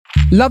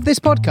Love this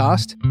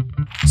podcast?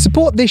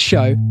 Support this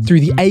show through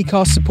the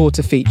Acast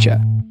supporter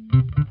feature.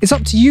 It's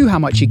up to you how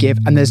much you give,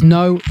 and there's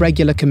no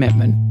regular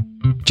commitment.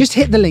 Just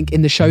hit the link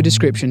in the show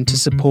description to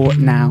support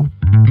now.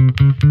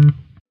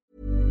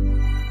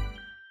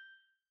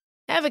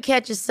 Ever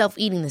catch yourself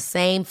eating the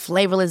same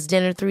flavorless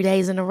dinner 3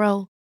 days in a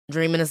row?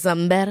 Dreaming of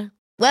something better?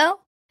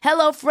 Well,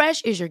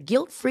 HelloFresh is your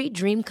guilt-free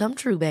dream come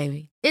true,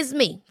 baby. It's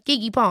me,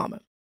 Keke Palmer.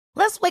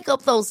 Let's wake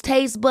up those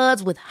taste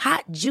buds with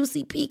hot,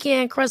 juicy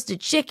pecan-crusted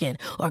chicken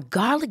or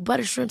garlic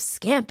butter shrimp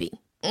scampi.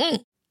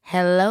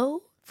 Hello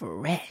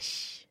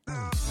Fresh.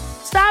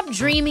 Stop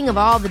dreaming of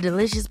all the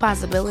delicious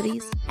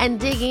possibilities and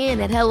dig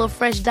in at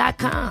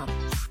HelloFresh.com.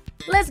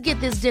 Let's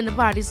get this dinner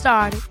party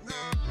started.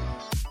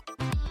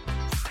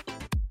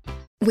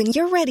 When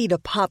you're ready to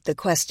pop the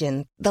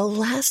question, the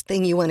last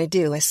thing you want to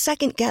do is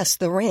second-guess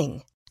the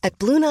ring. At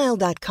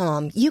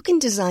BlueNile.com, you can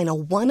design a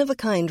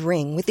one-of-a-kind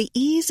ring with the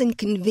ease and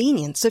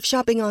convenience of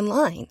shopping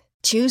online.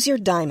 Choose your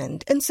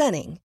diamond and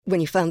setting. When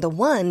you find the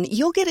one,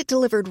 you'll get it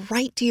delivered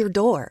right to your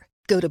door.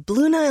 Go to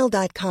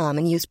BlueNile.com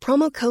and use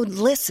promo code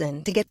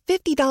LISTEN to get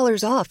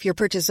 $50 off your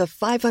purchase of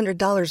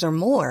 $500 or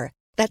more.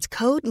 That's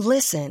code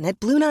LISTEN at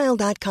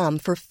BlueNile.com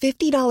for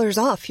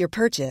 $50 off your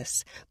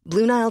purchase.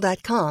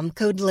 BlueNile.com,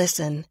 code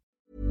LISTEN.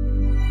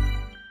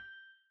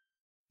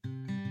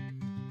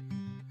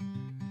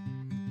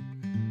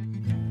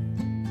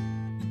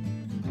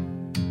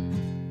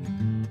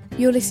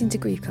 You're listening to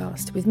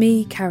Griefcast with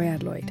me, Carrie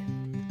Lloyd.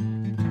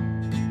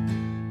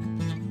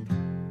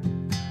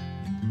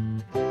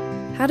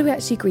 How do we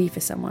actually grieve for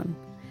someone?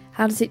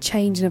 How does it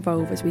change and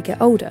evolve as we get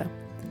older?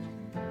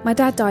 My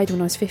dad died when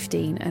I was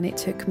 15, and it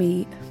took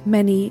me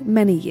many,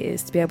 many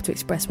years to be able to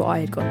express what I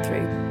had gone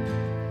through.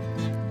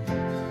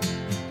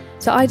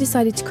 So I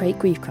decided to create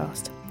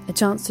Griefcast, a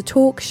chance to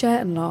talk, share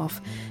and laugh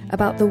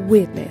about the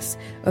weirdness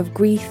of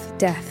grief,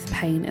 death,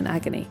 pain and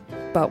agony,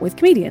 but with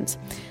comedians.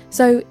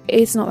 So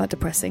it's not that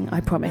depressing,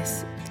 I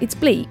promise. It's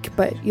bleak,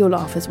 but you'll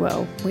laugh as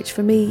well, which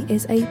for me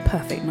is a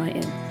perfect night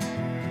in.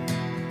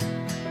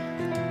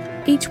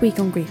 Each week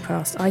on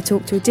Griefcast, I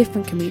talk to a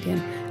different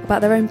comedian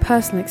about their own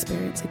personal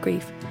experience of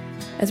grief,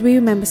 as we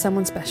remember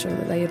someone special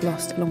that they have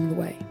lost along the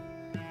way.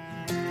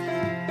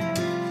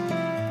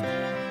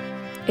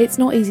 It's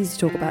not easy to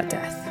talk about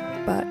death,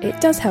 but it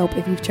does help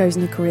if you've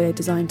chosen a career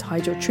designed to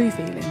hide your true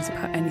feelings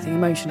about anything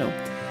emotional.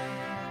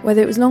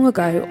 Whether it was long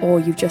ago or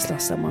you've just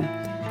lost someone,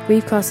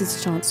 Griefcast is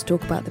a chance to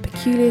talk about the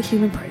peculiar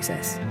human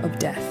process of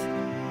death.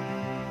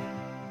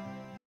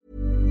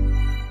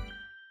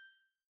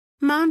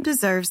 Mom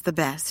deserves the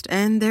best,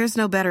 and there's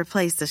no better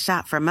place to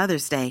shop for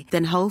Mother's Day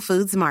than Whole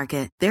Foods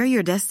Market. They're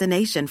your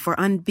destination for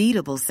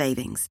unbeatable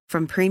savings,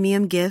 from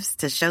premium gifts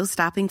to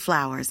show-stopping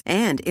flowers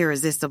and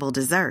irresistible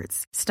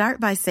desserts. Start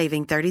by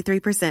saving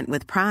 33%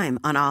 with Prime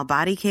on all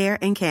body care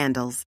and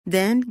candles.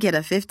 Then get a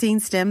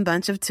 15-stem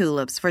bunch of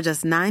tulips for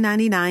just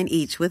 $9.99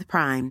 each with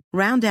Prime.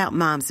 Round out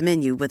Mom's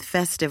menu with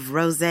festive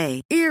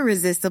rosé,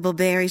 irresistible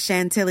berry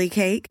chantilly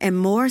cake, and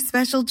more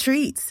special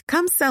treats.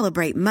 Come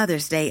celebrate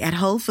Mother's Day at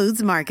Whole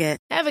Foods Market.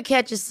 Ever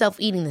catch yourself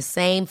eating the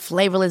same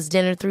flavorless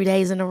dinner 3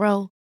 days in a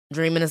row?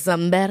 Dreaming of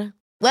something better?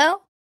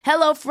 Well,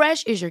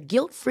 HelloFresh is your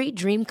guilt-free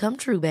dream come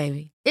true,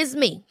 baby. It's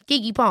me,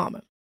 Keke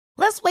Palmer.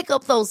 Let's wake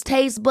up those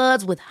taste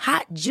buds with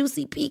hot,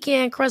 juicy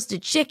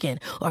pecan-crusted chicken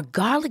or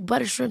garlic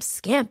butter shrimp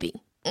scampi.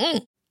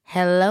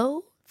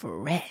 Hello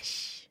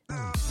Fresh.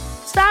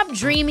 Stop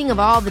dreaming of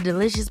all the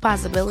delicious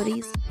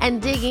possibilities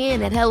and dig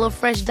in at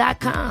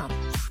HelloFresh.com.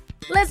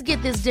 Let's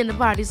get this dinner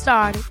party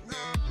started.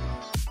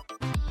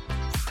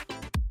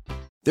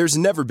 There's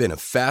never been a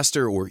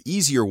faster or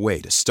easier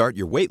way to start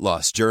your weight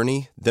loss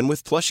journey than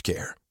with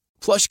PlushCare.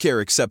 PlushCare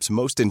accepts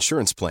most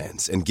insurance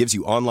plans and gives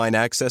you online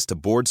access to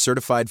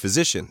board-certified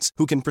physicians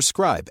who can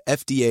prescribe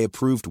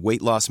FDA-approved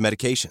weight loss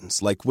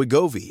medications like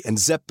Wegovy and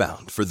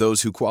Zepbound for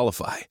those who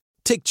qualify.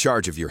 Take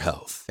charge of your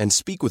health and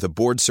speak with a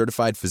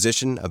board-certified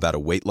physician about a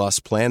weight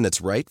loss plan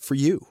that's right for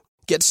you.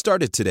 Get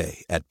started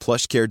today at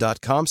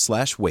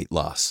plushcare.com/weight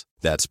loss.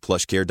 That's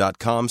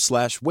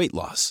plushcare.com/weight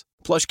loss.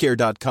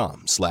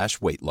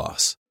 plushcare.com/weight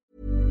loss.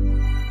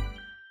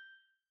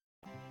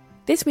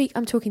 This week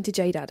I'm talking to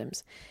Jade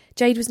Adams.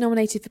 Jade was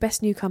nominated for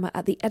Best Newcomer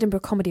at the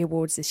Edinburgh Comedy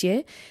Awards this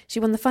year. She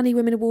won the Funny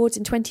Women Awards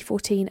in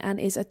 2014 and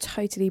is a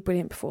totally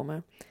brilliant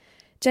performer.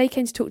 Jade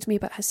came to talk to me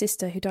about her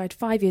sister who died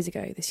 5 years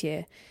ago this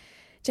year.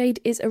 Jade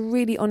is a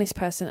really honest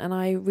person, and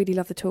I really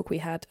love the talk we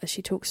had, as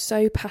she talks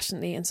so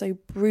passionately and so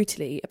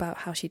brutally about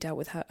how she dealt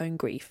with her own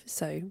grief.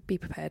 So be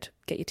prepared,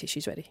 get your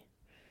tissues ready.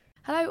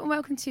 Hello and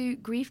welcome to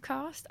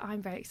Griefcast.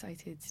 I'm very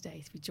excited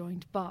today to be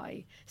joined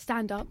by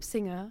stand-up,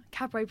 singer,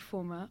 cabaret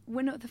performer,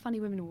 winner of the Funny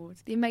Women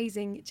Awards, the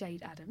amazing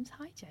Jade Adams.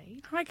 Hi,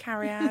 Jade. Hi,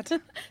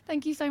 Carrie-Ad.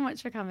 Thank you so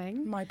much for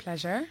coming. My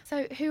pleasure.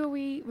 So who are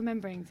we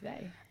remembering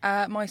today?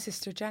 My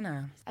sister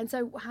Jenna. And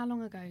so how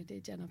long ago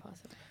did Jenna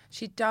pass away?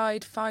 She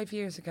died 5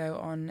 years ago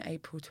on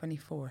April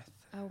 24th.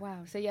 Oh,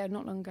 wow. So yeah,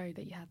 not long ago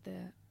that you had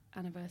the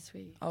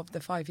anniversary Of the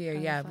 5-year, Oh,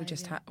 yeah, 5,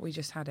 yeah. we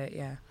just had it,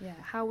 yeah. Yeah,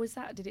 how was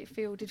that? Did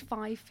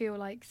 5 feel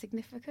like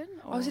significant?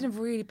 Or? I was in a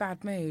really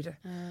bad mood.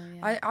 Oh,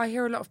 yeah. I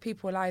hear a lot of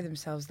people allow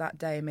themselves that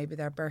day, maybe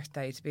their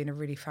birthday, to be in a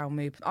really foul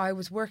mood. I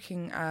was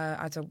working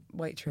as a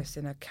waitress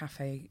in a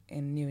cafe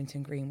in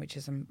Newington Green, which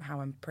is how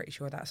I'm pretty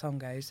sure that song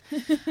goes.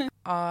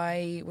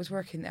 I was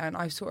working there and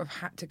I sort of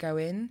had to go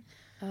in.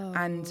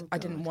 And I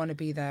didn't want to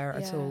be there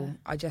at all.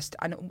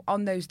 And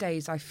on those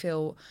days I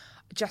feel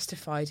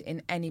justified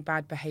in any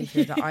bad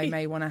behaviour that I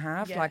may want to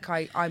have. Yeah. Like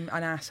I'm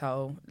an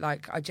asshole.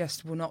 Like I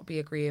just will not be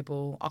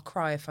agreeable. I'll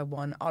cry if I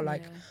want.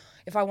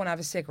 If I want to have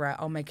a cigarette,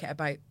 I'll make it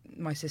about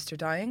my sister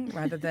dying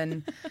rather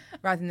than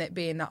it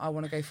being that I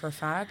want to go for a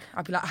fag.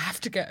 I'd be like, I have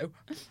to go.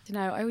 You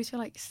know, I always feel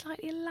like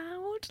slightly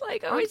loud.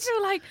 Like I always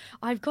feel like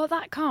I've got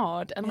that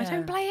card and I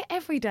don't play it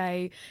every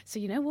day. So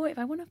you know what? If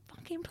I want to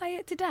fucking play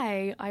it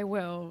today, I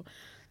will.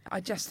 I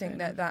just think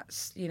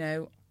that's, you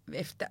know,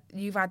 if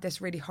you've had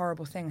this really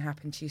horrible thing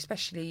happen to you,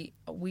 especially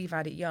we've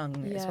had it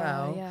young as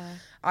well. Yeah.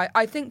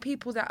 I think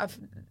people that have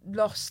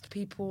lost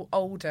people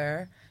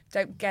older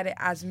don't get it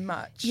as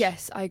much.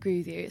 Yes, I agree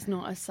with you. It's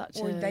not as such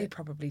Or they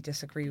probably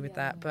disagree with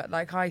that. But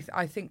like I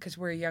think because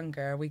we're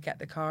younger, we get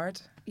the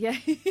card. Yeah.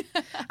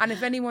 And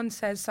if anyone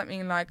says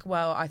something like,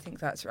 well, I think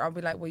that's right, I'll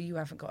be like, well, you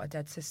haven't got a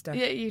dead sister.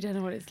 Yeah, you don't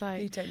know what it's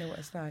like. You don't know what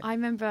it's like. I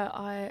remember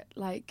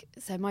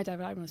so my dad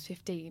died when I was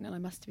 15 and I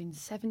must have been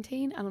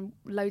 17 and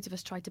loads of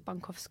us tried to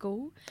bunk off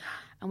school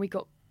and we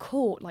got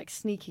caught like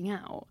sneaking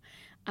out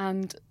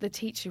and the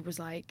teacher was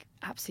like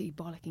absolutely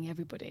bollocking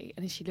everybody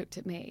and she looked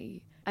at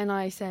me and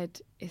I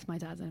said, it's my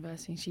dad's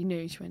anniversary, and she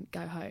knew. She went,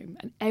 go home,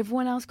 and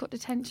everyone else got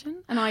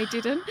detention and I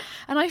didn't,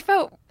 and I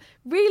felt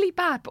really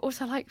bad but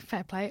also like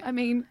fair play. I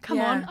mean, come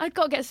on, I've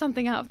got to get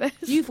something out of this.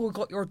 You've all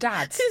got your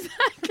dads.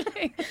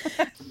 Exactly.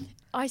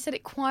 I said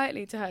it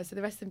quietly to her, so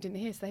the rest of them didn't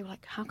hear. So they were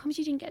like, "How comes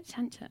you didn't get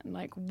detention?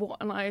 Like what?"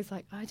 And I was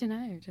like, "I don't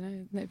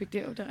know, no big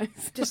deal, don't."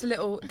 just a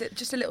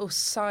little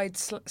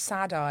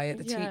sad eye at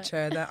the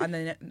teacher,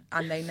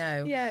 and they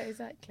know. Yeah,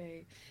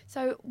 exactly.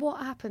 So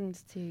what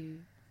happened to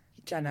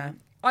Jenna?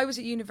 I was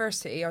at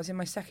university. I was in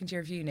my second year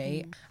of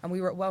uni, and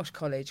we were at Welsh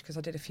College because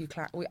I did a few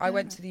I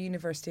went to the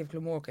University of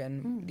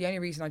Glamorgan. The only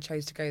reason I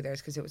chose to go there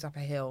is because it was up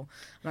a hill,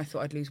 and I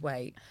thought I'd lose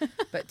weight.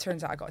 But it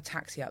turns out I got a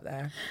taxi up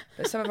there.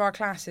 But some of our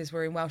classes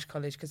were in Welsh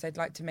College because they'd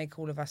like to make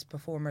all of us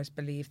performers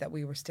believe that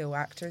we were still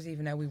actors,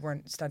 even though we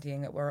weren't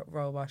studying at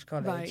Royal Welsh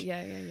College. Right?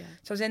 Yeah.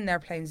 So I was in there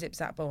playing Zip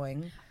Zap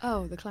Boing.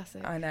 Oh, the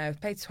classic. I know.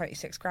 Paid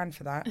 $26,000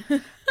 for that.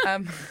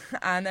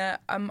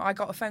 I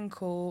got a phone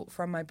call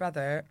from my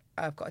brother.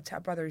 I've got a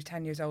brother who's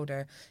 10 years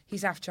older.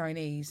 He's half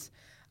Chinese.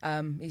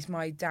 He's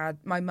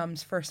my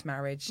mum's first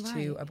marriage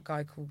to a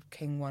guy called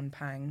King Wan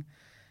Pang,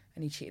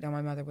 and he cheated on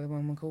my mother with a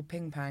woman called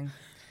Ping Pang.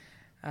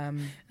 That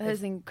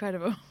is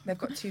incredible. They've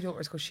got 2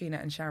 daughters called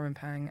Sheena and Sharon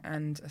Pang,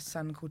 and a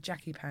son called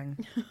Jackie Pang.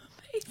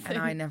 Amazing. And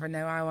I never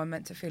know how I'm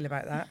meant to feel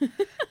about that.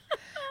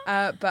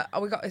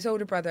 But we got his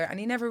older brother, and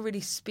he never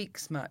really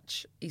speaks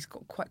much. He's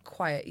got quite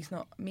quiet. He's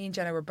not. Me and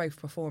Jenna were both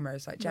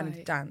performers. Like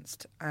Jenna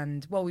danced,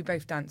 and we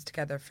both danced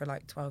together for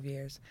like 12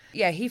 years.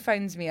 Yeah, he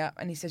phones me up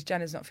and he says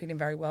Jenna's not feeling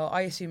very well.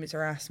 I assume it's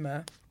her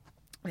asthma.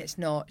 And it's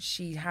not.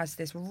 She has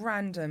this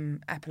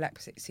random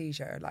epileptic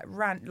seizure,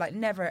 like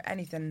never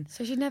anything.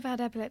 So she'd never had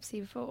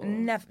epilepsy before?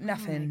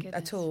 Nothing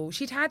at all.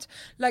 She'd had,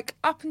 like,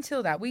 up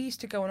until that, we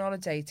used to go on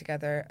holiday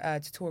together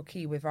to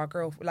Torquay with our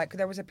girl. Like,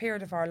 there was a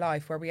period of our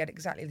life where we had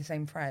exactly the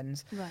same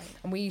friends. Right.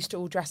 And we used to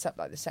all dress up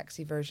like the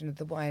sexy version of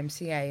the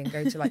YMCA and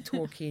go to, like,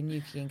 Torquay and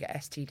Newquay and get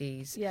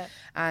STDs. Yeah.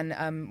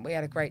 And we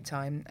had a great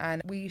time.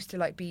 And we used to,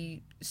 like,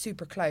 be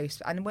super close.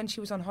 And when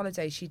she was on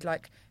holiday, she'd,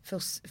 like,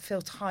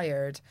 feel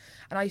tired.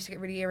 And I used to get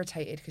really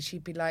irritated because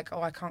she'd be like,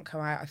 oh, I can't go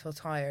out, I feel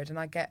tired. And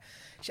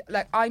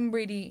I'm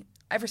really,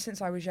 ever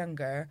since I was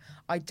younger,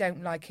 I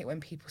don't like it when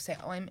people say,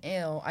 oh, I'm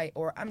ill,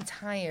 or I'm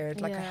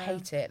tired. Like, I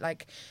hate it.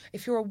 Like,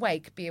 if you're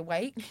awake, be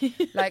awake.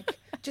 Like,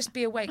 just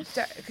be awake.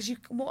 Because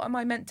what am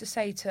I meant to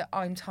say to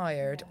I'm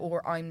tired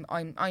or I'm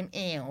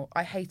ill?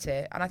 I hate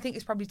it. And I think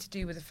it's probably to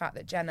do with the fact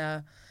that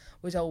Jenna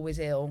was always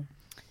ill.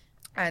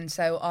 And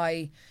so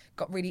I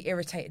got really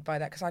irritated by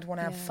that because I'd want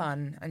to have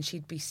fun and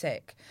she'd be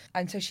sick.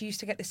 And so she used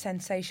to get the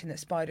sensation that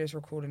spiders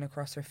were crawling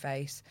across her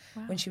face.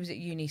 Wow. When she was at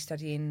uni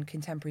studying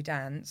contemporary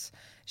dance,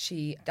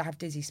 she'd have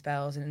dizzy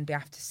spells and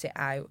have to sit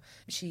out.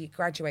 She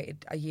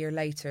graduated a year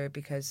later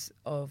because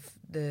of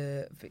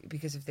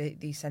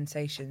these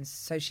sensations.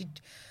 So she'd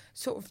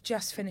sort of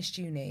just finished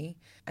uni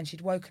and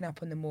she'd woken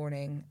up in the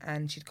morning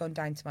and she'd gone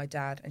down to my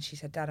dad and she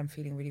said, Dad, I'm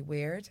feeling really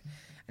weird.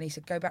 And he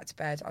said, go back to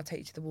bed, I'll take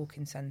you to the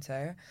walk-in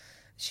centre.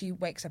 She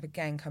wakes up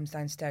again, comes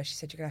downstairs. She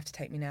said, you're going to have to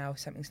take me now.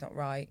 Something's not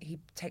right. He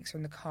takes her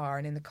in the car,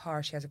 and in the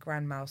car she has a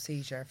grand mal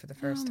seizure for the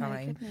first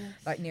time,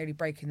 like nearly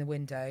breaking the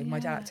window. Yeah. My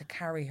dad had to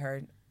carry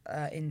her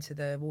into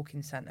the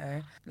walk-in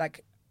centre.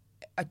 Like,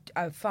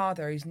 a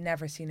father who's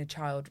never seen a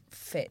child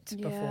fit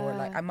before.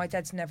 Like, and my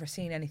dad's never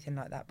seen anything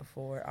like that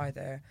before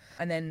either.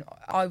 And then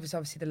I was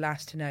obviously the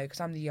last to know because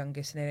I'm the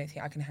youngest and they don't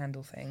think I can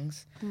handle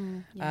things.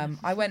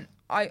 I went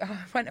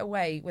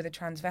away with a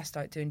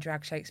transvestite doing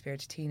Drag Shakespeare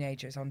to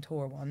teenagers on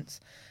tour once,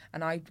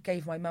 and I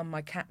gave my mum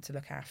my cat to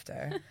look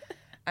after.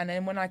 And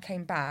then when I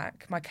came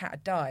back, my cat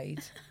had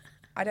died.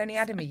 I'd only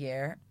had him a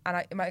year,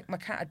 and my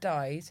cat had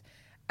died.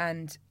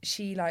 And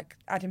she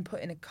had him put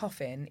in a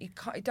coffin. He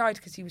died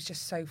because he was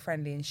just so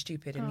friendly and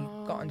stupid, and he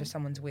got under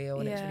someone's wheel,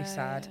 and it was really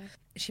sad.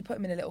 She put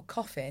him in a little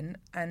coffin,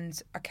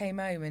 and I came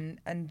home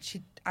and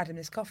she had him in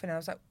this coffin, and I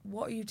was like,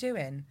 "What are you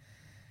doing?"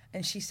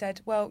 And she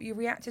said, "Well, you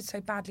reacted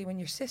so badly when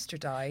your sister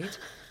died.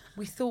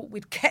 We thought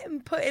we'd get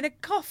him put in a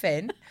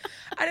coffin."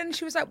 And then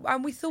she was like,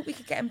 "And we thought we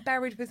could get him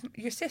buried with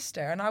your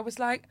sister." And I was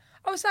like,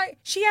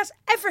 she has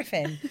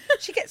everything.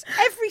 She gets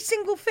every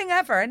single thing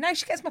ever, and now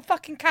she gets my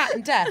fucking cat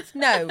in death.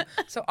 No.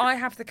 So I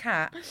have the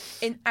cat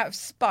out of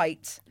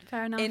spite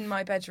in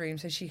my bedroom,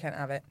 so she can't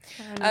have it.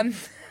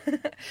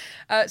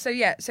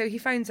 So he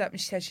phones up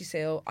and she says she's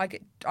ill. I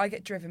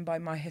get driven by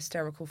my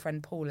hysterical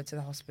friend Paula to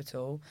the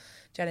hospital.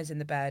 Jenna's in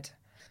the bed.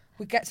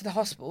 We get to the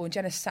hospital and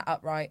Jenna's sat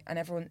upright and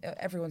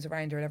everyone's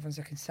around her and everyone's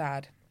looking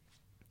sad.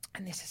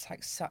 And this is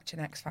like such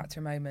an X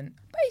Factor moment.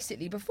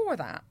 Basically, before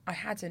that, I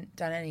hadn't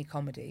done any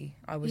comedy.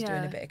 I was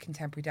doing a bit of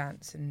contemporary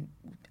dance and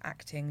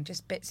acting,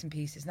 just bits and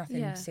pieces,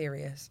 nothing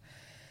serious.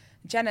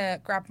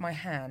 Jenna grabbed my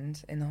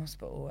hand in the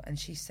hospital and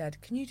she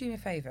said, "Can you do me a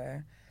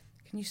favour?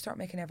 Can you start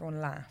making everyone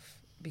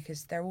laugh?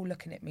 Because they're all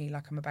looking at me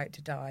like I'm about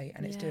to die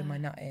and it's doing my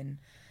nut in.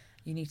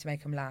 You need to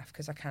make them laugh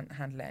because I can't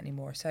handle it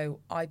anymore." So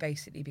I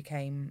basically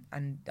became,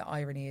 and the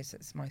irony is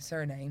it's my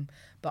surname,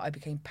 but I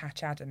became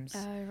Patch Adams.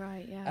 Oh,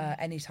 right, yeah.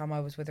 Anytime I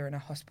was with her in a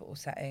hospital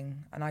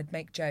setting, and I'd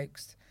make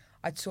jokes,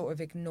 I'd sort of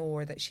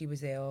ignore that she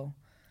was ill.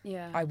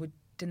 Yeah. I would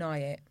deny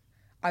it.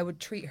 I would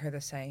treat her the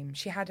same.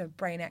 She had a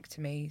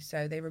brainectomy,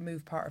 so they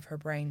removed part of her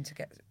brain to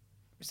get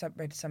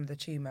rid of some of the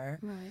tumour.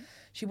 Right.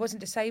 She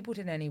wasn't disabled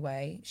in any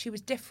way. She was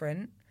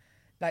different,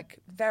 like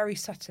very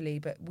subtly,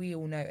 but we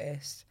all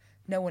noticed.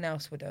 No one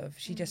else would have.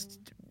 She just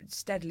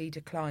steadily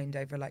declined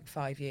over like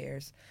 5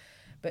 years.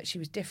 But she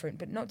was different,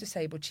 but not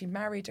disabled. She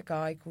married a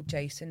guy called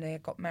Jason. They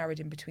got married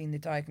in between the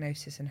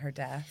diagnosis and her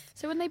death.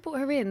 So when they brought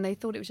her in, they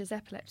thought it was just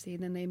epilepsy,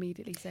 and then they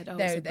immediately said,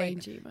 it's a brain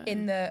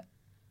tumour.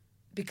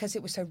 Because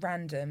it was so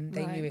random,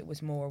 they knew it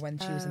was more when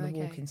she was in the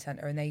walk-in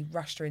centre, and they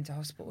rushed her into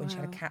hospital and she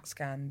had a CAT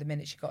scan the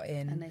minute she got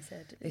in. And they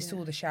said... They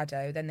saw the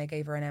shadow, then they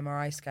gave her an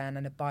MRI scan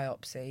and a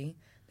biopsy.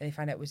 Then they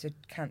found out it was a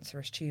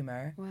cancerous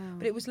tumour. Wow.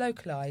 But it was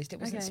localised.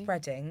 It wasn't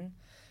spreading.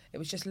 It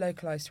was just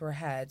localised to her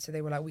head. So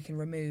they were like, we can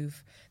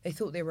remove... They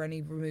thought they were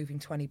only removing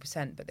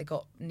 20%, but they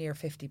got near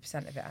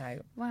 50% of it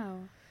out. Wow.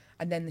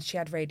 And then she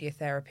had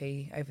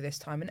radiotherapy over this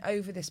time. And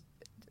over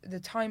the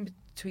time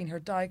between her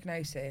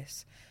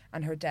diagnosis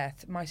and her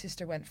death, my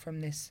sister went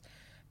from this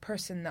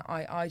person that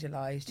I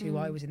idolised, who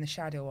I was in the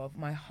shadow of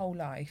my whole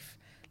life.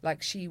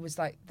 Like, she was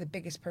like the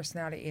biggest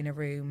personality in a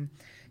room.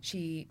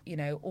 She,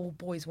 all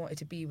boys wanted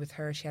to be with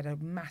her. She had a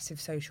massive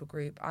social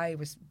group. I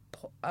was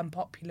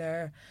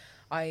unpopular.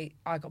 I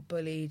got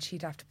bullied.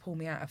 She'd have to pull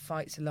me out of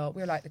fights a lot.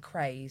 We were like the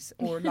Crays,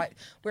 or like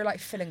we're like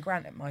Phil and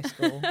Grant at my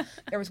school.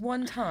 There was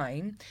one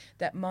time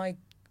that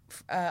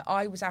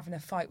I was having a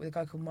fight with a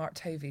guy called Mark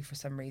Tovey for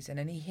some reason,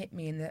 and he hit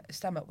me in the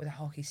stomach with a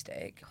hockey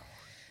stick.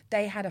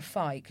 They had a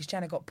fight because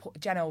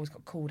Jenna always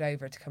got called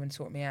over to come and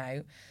sort me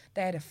out.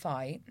 They had a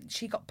fight.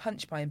 She got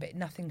punched by him, but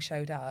nothing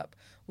showed up.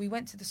 We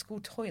went to the school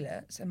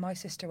toilets, and my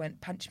sister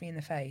went, "Punch me in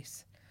the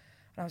face."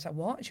 And I was like,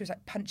 "What?" And she was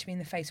like, "Punch me in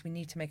the face. We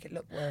need to make it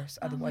look worse.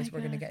 Otherwise,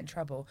 we're going to get in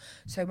trouble."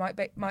 So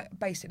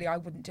basically, I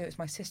wouldn't do it. It's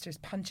my sister's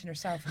punching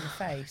herself in the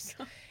face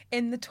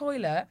in the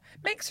toilet.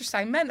 Makes her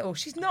sound mental.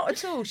 She's not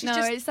at all.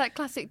 It's that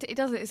classic. It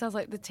doesn't. It sounds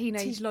like the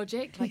teenage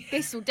logic. Like,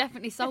 this will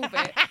definitely solve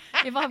it.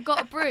 If I've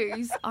got a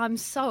bruise, I'm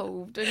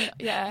solved.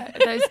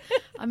 And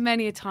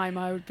many a time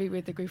I would be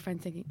with a group of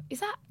friends thinking, "Is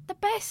that the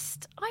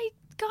best?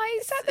 Guys,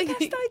 is that the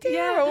best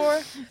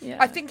idea?"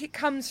 I think it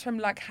comes from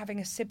like having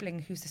a sibling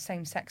who's the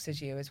same sex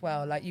as you as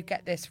well. Like, you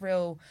get this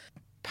real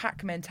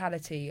pack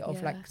mentality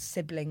of like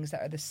siblings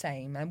that are the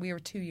same, and we were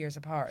 2 years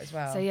apart as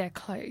well. So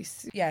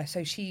close.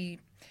 So she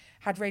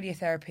had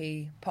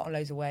radiotherapy, put on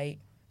loads of weight.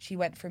 She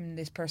went from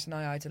this person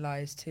I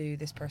idolised to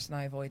this person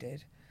I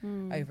avoided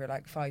over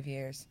like 5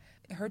 years.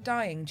 Her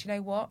dying, do you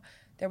know what?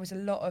 There was a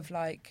lot of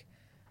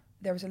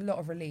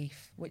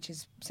relief, which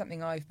is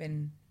something I've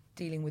been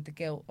dealing with, the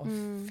guilt of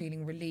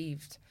feeling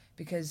relieved,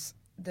 because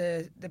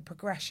the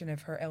progression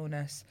of her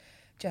illness,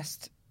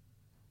 just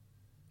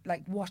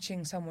like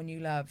watching someone you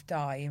love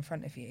die in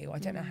front of you. I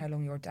don't know how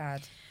long your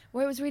dad...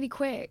 Well, it was really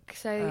quick.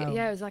 So,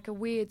 it was like a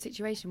weird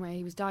situation where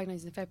he was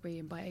diagnosed in February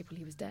and by April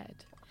he was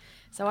dead.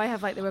 So I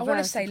have like the reverse. I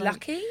want to say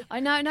lucky.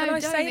 I know, no, Can I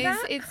don't. say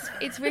that?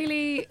 It's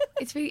really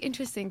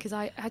interesting, because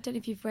I don't know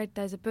if you've read,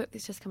 there's a book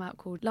that's just come out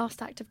called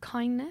Last Act of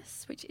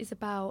Kindness, which is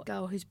about a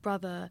girl whose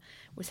brother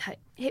was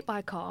hit by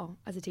a car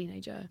as a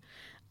teenager.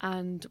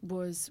 and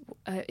was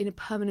in a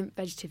permanent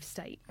vegetative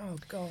state. Oh,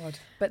 God.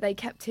 But they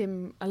kept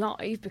him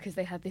alive because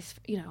they had this,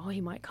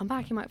 he might come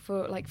back, he might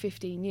for like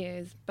 15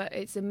 years. But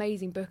it's an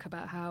amazing book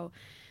about how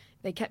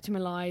they kept him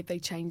alive. They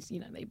changed,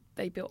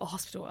 they built a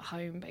hospital at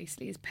home,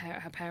 basically.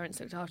 Her parents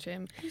looked after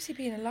him. Who's he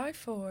being alive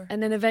for?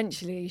 And then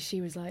eventually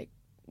she was like,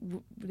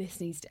 this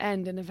needs to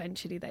end. And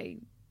eventually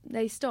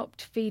they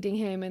stopped feeding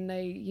him, and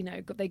they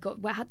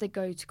had to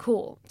go to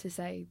court to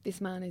say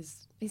this man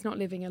he's not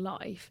living a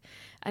life.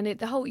 And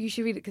you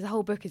should read it, because the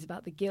whole book is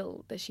about the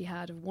guilt that she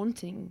had of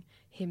wanting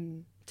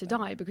him to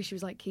die, because she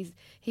was like,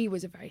 he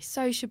was a very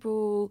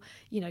sociable,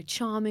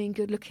 charming,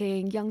 good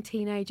looking young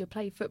teenager,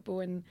 played football,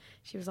 and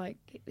she was like,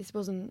 this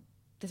wasn't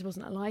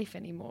a life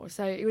anymore.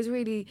 So it was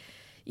really,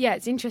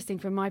 it's interesting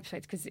from my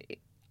perspective, because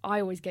I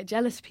always get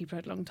jealous of people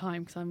at a long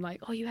time, because I'm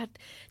like, oh, you had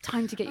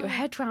time to get your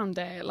head around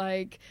it.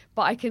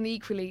 But I can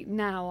equally,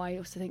 now I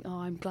also think, oh,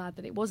 I'm glad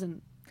that it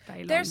wasn't very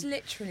long. There's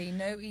literally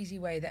no easy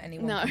way that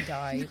anyone can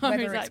die. No,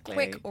 Whether exactly.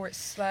 it's quick or it's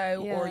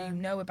slow, or you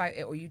know about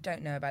it or you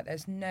don't know about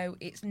it.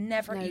 It's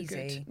never easy.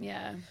 Good.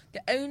 Yeah.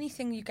 The only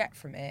thing you get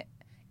from it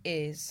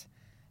is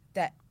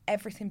that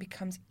everything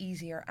becomes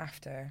easier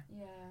after.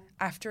 Yeah.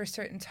 After a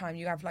certain time,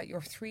 you have like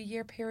your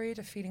 3-year period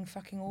of feeling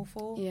fucking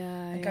awful. Yeah.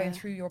 And going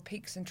through your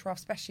peaks and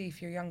troughs, especially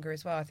if you're younger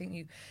as well. I think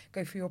you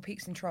go through your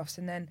peaks and troughs,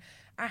 and then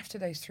after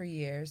those 3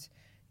 years,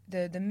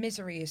 the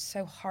misery is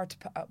so hard to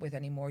put up with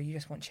anymore. You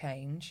just want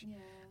change. Yeah.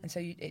 And so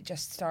it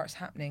just starts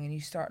happening, and you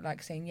start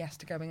like saying yes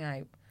to going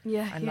out.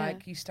 Yeah. And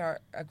like you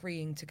start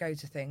agreeing to go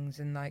to things,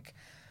 and like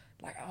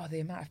the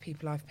amount of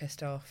people I've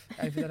pissed off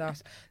over the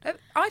last...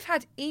 I've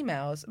had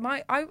emails.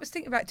 I was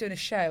thinking about doing a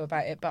show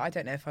about it, but I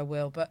don't know if I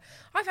will. But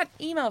I've had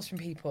emails from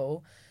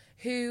people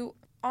who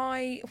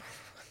I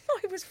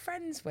was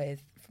friends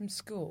with from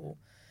school.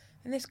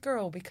 And this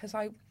girl, because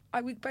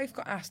we both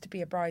got asked to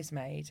be a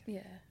bridesmaid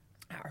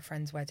at our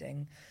friend's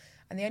wedding.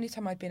 And the only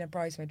time I'd been a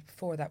bridesmaid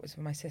before that was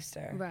with my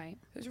sister. Right.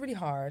 It was really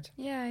hard.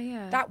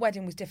 Yeah. That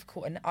wedding was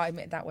difficult, and I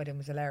admit that wedding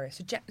was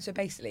hilarious. So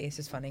basically, this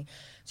is funny.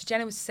 So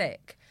Jenna was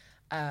sick.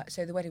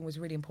 So the wedding was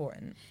really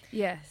important.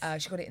 Yes.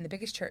 She got it in the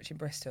biggest church in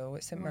Bristol.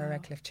 It's St Mary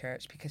Redcliffe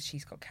Church, because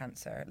she's got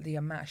cancer. The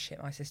amount of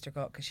shit my sister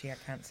got because she had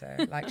cancer.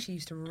 Like, she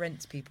used to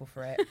rinse people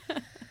for it.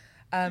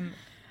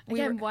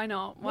 Again, why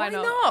not? Why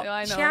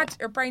not? She had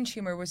her brain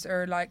tumor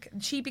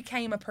she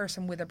became a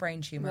person with a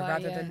brain tumor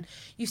rather than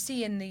you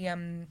see in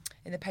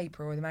the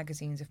paper or the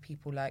magazines of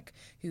people like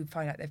who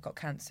find out they've got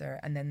cancer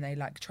and then they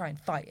like try and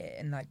fight it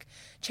and like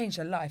change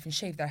their life and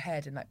shave their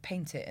head and like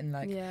paint it and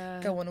like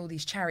go on all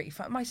these charity.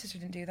 My sister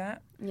didn't do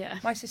that. Yeah.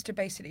 My sister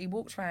basically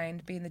walked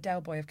around being the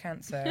Del Boy of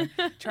cancer,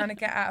 trying to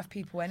get out of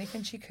people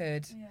anything she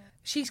could. Yeah.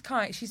 She's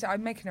kind.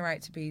 I'm making her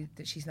out to be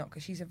that she's not,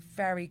 because she's a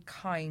very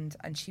kind,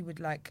 and she would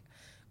like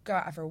go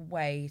out of her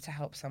way to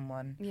help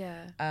someone.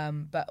 Yeah.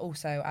 But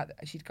also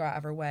she'd go out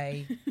of her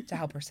way to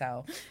help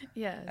herself.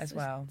 Yeah. As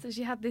well. So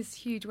she had this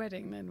huge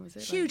wedding then, was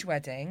it? Huge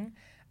wedding.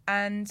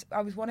 And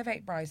I was one of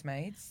 8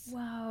 bridesmaids.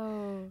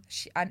 Wow.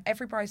 And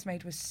every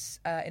bridesmaid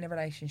was in a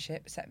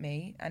relationship, except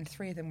me, and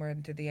 3 of them were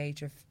under the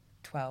age of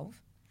 12.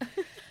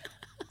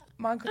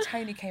 My Uncle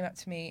Tony came up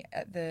to me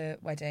at the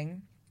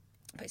wedding,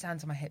 put his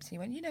hands on my hips, and he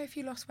went, if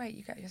you lost weight,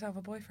 you get yourself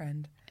a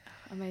boyfriend.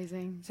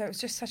 Amazing. So it was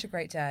just such a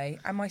great day.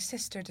 And my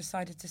sister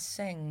decided to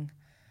sing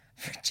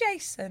for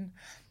Jason,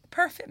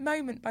 Perfect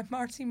Moment by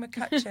Marty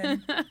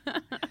McCutcheon.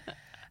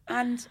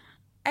 And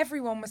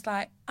everyone was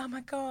like, oh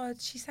my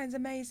God, she sounds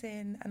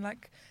amazing. And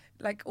like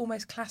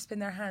almost clasping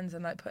their hands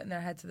and like putting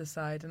their head to the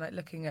side and like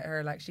looking at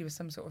her like she was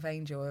some sort of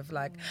angel of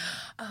like,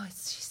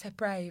 she's so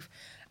brave.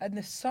 And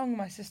the song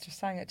my sister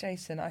sang at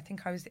Jason, I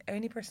think I was the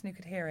only person who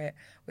could hear it,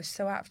 was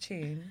so out of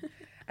tune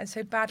and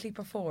so badly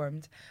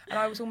performed. And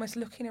I was almost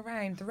looking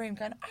around the room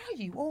going, are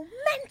you all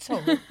mental?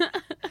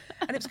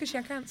 And it was because she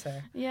had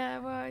cancer. Yeah,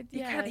 well, you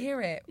can't hear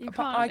it, you but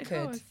can't, I of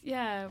could. course.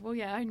 Yeah, well,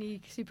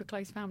 only super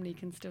close family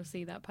can still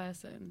see that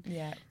person.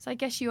 Yeah. So I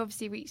guess you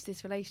obviously reached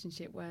this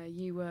relationship where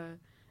you were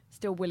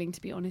still willing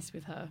to be honest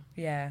with her.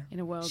 Yeah. In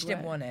a world she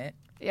didn't want it.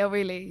 Yeah,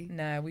 really?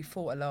 No, we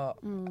fought a lot.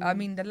 I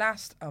mean,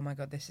 oh my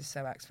God, this is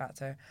so X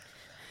Factor.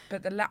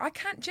 But I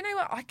can't, do you know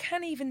what? I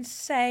can't even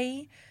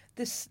say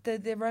this,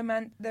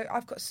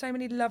 I've got so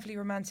many lovely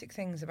romantic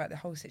things about the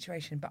whole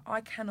situation, but I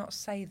cannot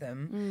say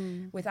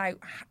them without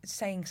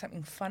saying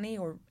something funny.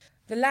 Or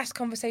the last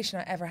conversation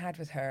I ever had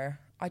with her,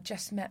 I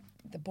just met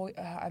the boy,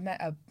 I met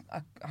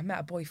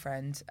a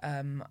boyfriend,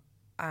 and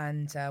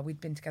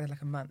we'd been together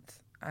like a month.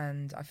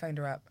 And I phoned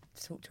her up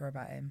to talk to her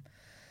about him.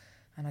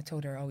 And I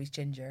told her, he's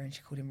ginger. And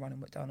she called him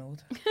Ronald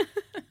McDonald.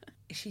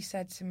 She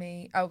said to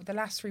me, the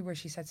last 3 words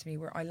she said to me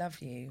were, I love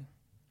you.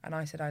 And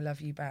I said, I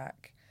love you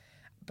back.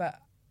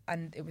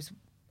 And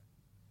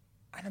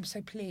I'm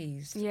so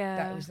pleased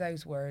that it was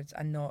those words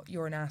and not,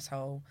 you're an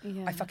asshole.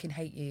 Yeah. I fucking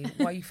hate you.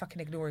 Why are you fucking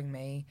ignoring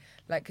me?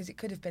 Like, because it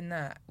could have been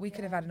that. We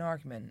could have had an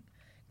argument.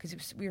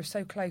 Because we were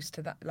so close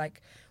to that,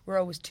 like, we're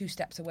always 2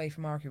 steps away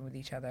from arguing with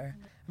each other.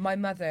 My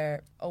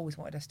mother always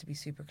wanted us to be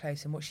super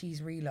close, and what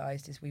she's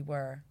realised is we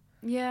were.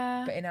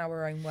 Yeah. but in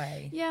our own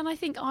way. Yeah, and I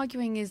think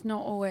arguing is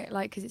not always,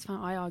 like, because it's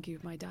fun. I argue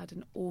with my dad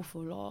an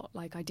awful lot.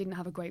 Like, I didn't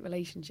have a great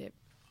relationship,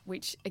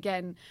 which,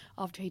 again,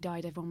 after he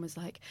died, everyone was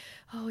like,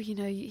 oh, you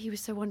know, he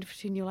was so wonderful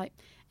to you. And you're like,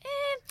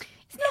 it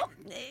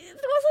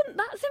wasn't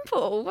that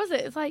simple, was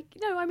it? It's like,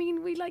 no, I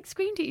mean, we, like,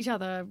 screamed at each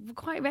other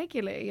quite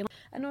regularly.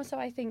 And also,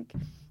 I think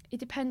it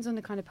depends on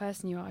the kind of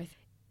person you are.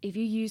 If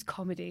you use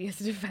comedy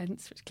as a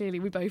defence, which clearly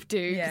we both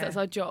do, because that's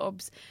our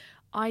jobs,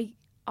 I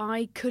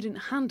couldn't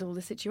handle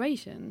the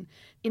situation.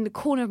 In the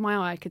corner of my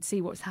eye, I could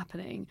see what's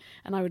happening,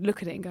 and I would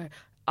look at it and go,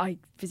 I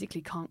physically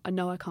can't, I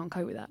know I can't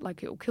cope with that,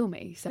 like, it'll kill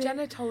me. So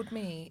Jenna told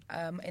me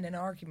in an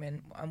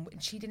argument,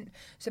 she didn't,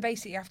 so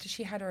basically after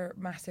she had her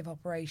massive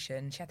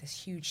operation, she had this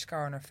huge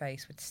scar on her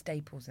face with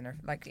staples in her,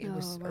 like it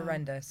was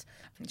horrendous.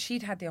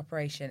 She'd had the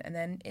operation, and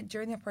then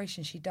during the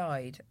operation she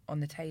died on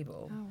the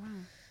table. Oh, wow.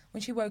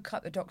 When she woke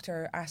up, the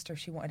doctor asked her if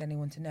she wanted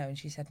anyone to know, and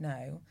she said no.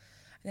 And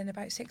then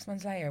about 6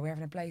 months later, we're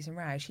having a blazing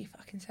row. She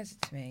fucking says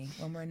it to me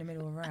when we're in the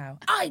middle of a row.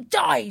 I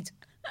died!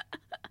 I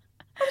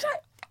was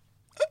like...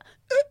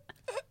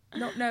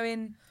 not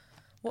knowing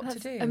what to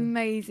do.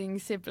 Amazing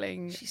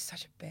sibling. She's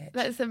such a bitch.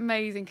 That's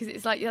amazing, because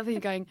it's like the other thing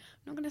going,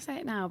 I'm not going to say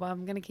it now, but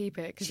I'm going to keep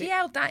it. She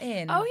held that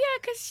in. Oh, yeah,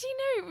 because she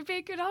knew it would be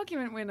a good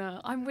argument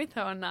winner. I'm with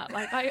her on that.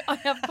 Like, I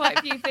have quite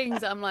a few things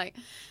that I'm like,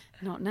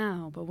 not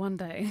now, but one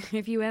day,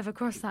 if you ever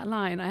cross that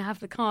line, I have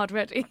the card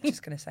ready. I'm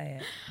just going to say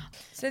it.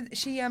 So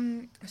she,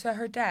 so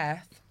her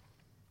death,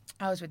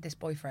 I was with this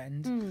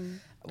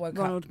boyfriend.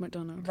 Ronald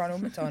McDonald.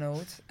 Ronald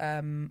McDonald,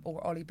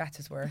 or Ollie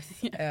Bettersworth,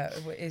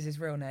 is his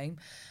real name.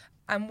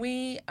 And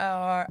we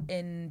are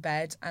in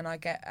bed, and I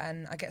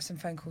get some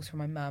phone calls from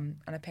my mum,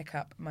 and I pick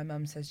up. My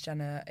mum says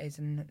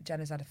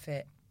Jenna's had a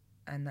fit,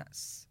 and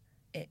that's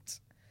it.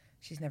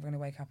 She's never going to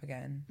wake up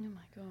again. Oh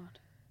my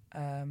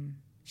God.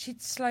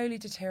 She'd slowly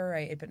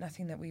deteriorated, but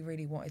nothing that we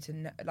really wanted to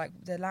know. Like,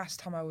 the last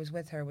time I was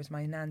with her was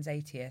my nan's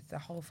 80th. The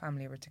whole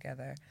family were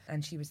together,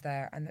 and she was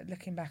there. And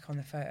looking back on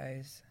the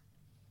photos,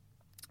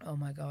 oh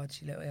my God,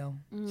 she looked ill.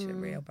 She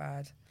looked real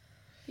bad.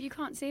 But you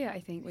can't see it,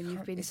 I think, when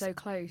you've been so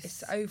close.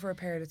 It's over a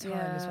period of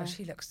time as well.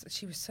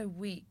 She was so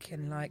weak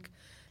and like,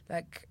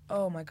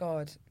 oh my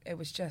God, it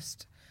was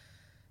just...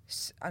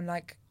 And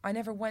like, I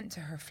never went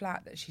to her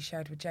flat that she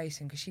shared with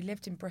Jason, because she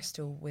lived in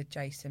Bristol with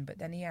Jason, but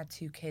then he had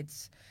 2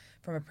 kids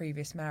from a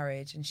previous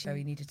marriage, and so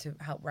he needed to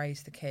help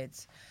raise the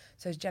kids.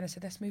 So Jenna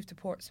said, let's move to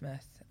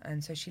Portsmouth.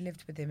 And so she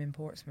lived with him in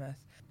Portsmouth.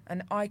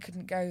 And I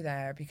couldn't go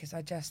there because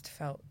I just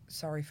felt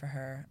sorry for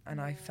her. And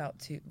I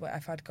felt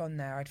if I'd gone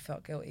there, I'd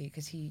felt guilty,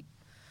 because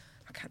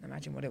I can't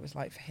imagine what it was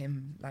like for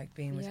him, like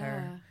being with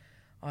her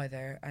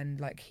either. And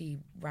like, he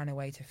ran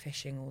away to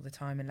fishing all the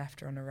time and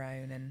left her on her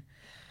own. And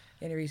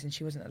the only reason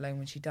she wasn't alone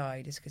when she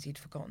died is because he'd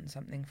forgotten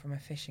something from a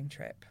fishing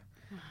trip.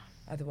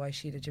 Otherwise,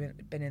 she'd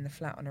have been in the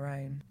flat on her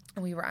own.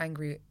 And we were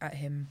angry at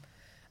him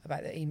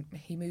about that.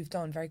 He moved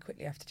on very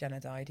quickly after Jenna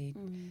died.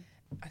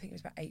 I think it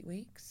was about 8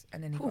 weeks.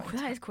 And then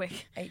that is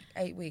quick.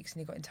 8 weeks, and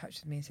he got in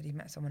touch with me and said he'd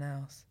met someone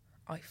else.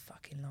 I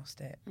fucking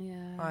lost it.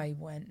 Yeah. I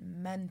went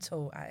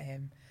mental at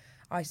him.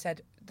 I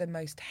said the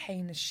most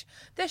heinous...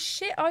 the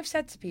shit I've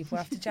said to people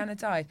after Jenna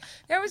died.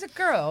 There was a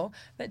girl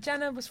that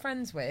Jenna was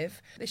friends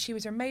with, that she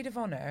was her maid of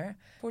honour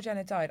before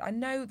Jenna died. I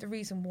know the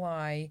reason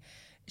why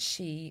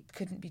she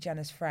couldn't be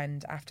Jenna's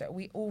friend after.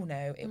 We all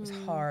know it was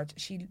hard.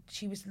 She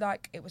was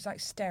like, it was like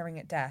staring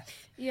at death.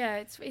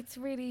 Yeah, it's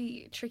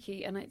really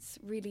tricky, and it's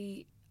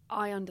really...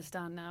 I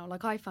understand now.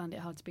 Like, I found it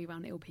hard to be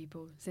around ill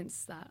people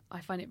since that.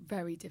 I find it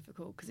very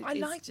difficult, because I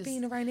like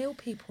being around ill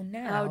people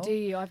now. Oh, do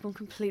you? I've gone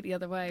completely the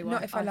other way.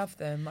 Not if I love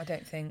them, I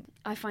don't think.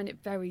 I find it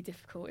very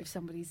difficult if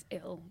somebody's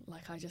ill.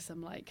 Like,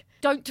 I'm like,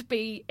 don't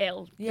be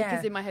ill. Yeah.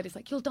 Because in my head it's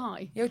like, you'll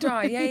die. You'll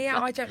die. Yeah.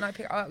 I don't like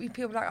people.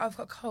 People are like, I've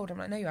got a cold. I'm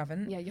like, no, you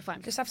haven't. Yeah, you're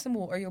fine. Just have some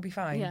water, you'll be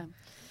fine. Yeah.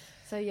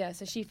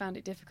 So she found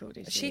it difficult,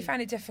 did she? She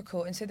found it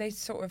difficult, and so they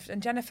and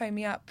Jenna phoned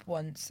me up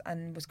once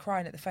and was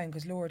crying at the phone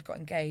because Laura had got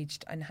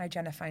engaged, and how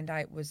Jenna found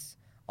out was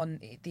on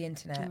the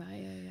internet.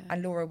 Right, yeah.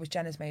 And Laura was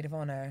Jenna's maid of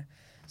honour.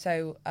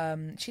 So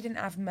she didn't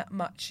have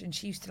much, and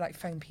she used to like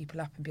phone people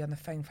up and be on the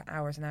phone for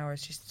hours and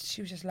hours.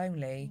 She was just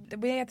lonely.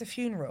 We had the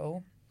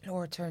funeral.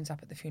 Laura turns up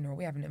at the funeral.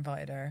 We haven't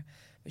invited her,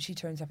 but she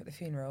turns up at the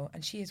funeral,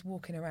 and she is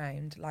walking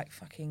around like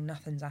fucking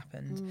nothing's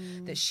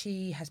happened. That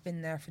she has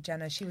been there for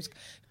Jenna. She was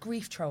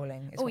grief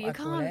trolling, is what I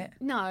call it.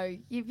 No,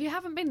 you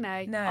haven't been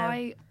there. No.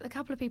 A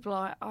couple of people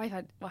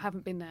I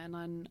haven't been there,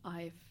 and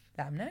I've...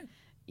 Let them know.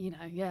 You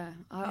know,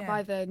 I've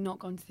either not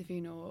gone to the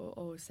funeral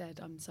or said,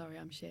 I'm sorry,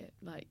 I'm shit.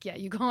 Like,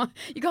 you can't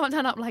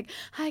turn up like,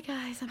 hi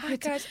guys, I'm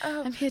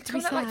here to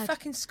be sad. Like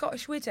fucking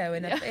Scottish widow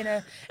in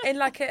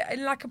like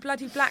a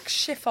bloody black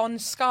chiffon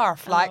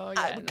scarf,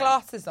 with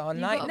glasses on.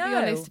 You've got to be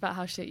honest about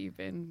how shit you've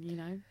been, you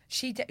know.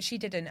 She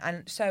didn't,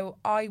 and so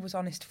I was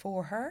honest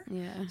for her.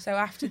 Yeah. So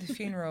after the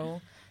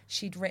funeral,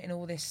 she'd written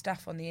all this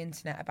stuff on the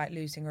internet about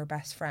losing her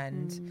best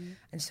friend.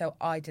 And so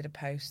I did a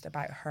post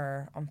about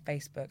her on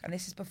Facebook. And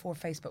this is before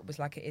Facebook was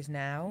like it is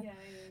now. Yeah.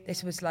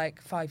 This was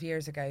like 5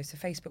 years ago. So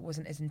Facebook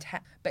wasn't as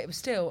intense, but it was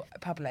still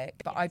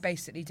public. But I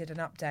basically did an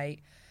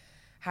update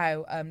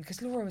how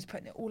because Laura was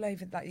putting it all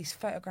over like these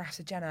photographs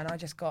of Jenna, and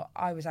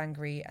I was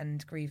angry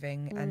and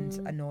grieving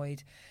and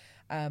annoyed.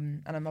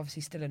 And I'm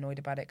obviously still annoyed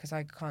about it because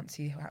I can't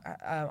see.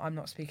 I'm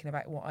not speaking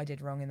about what I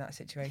did wrong in that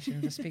situation.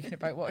 I'm just speaking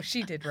about what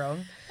she did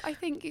wrong. I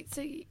think it's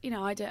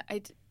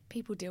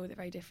people deal with it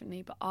very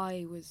differently, but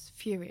I was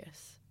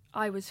furious.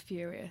 I was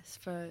furious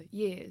for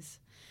years,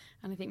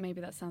 and I think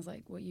maybe that sounds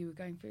like what you were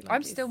going through. Like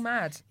I'm still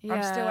mad. Yeah.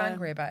 I'm still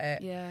angry about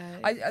it.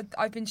 Yeah,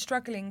 I've been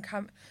struggling,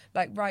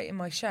 writing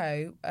my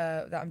show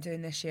that I'm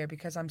doing this year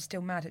because I'm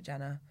still mad at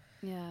Jenna.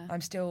 Yeah,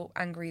 I'm still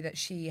angry that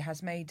she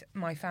has made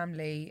my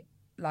family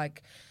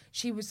like.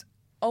 She was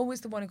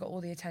always the one who got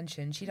all the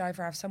attention. She'd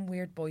either have some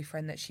weird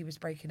boyfriend that she was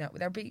breaking up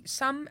with. There'd be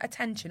some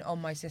attention on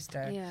my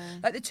sister. Yeah.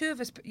 Like the two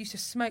of us used to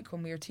smoke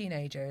when we were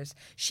teenagers.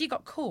 She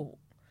got caught.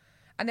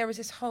 And there was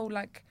this whole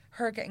like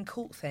her getting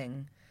caught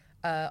thing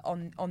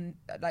on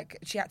like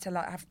she had to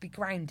like have to be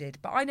grounded.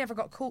 But I never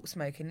got caught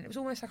smoking. It was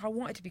almost like I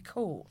wanted to be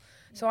caught.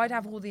 So I'd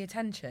have all the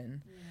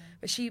attention. Yeah.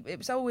 But it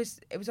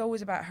was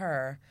always about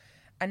her.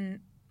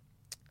 And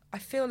I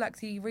feel like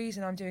the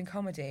reason I'm doing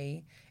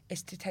comedy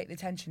is to take the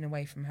tension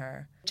away from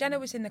her. Jenna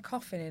was in the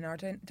coffin in our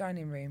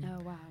dining room.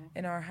 Oh, wow.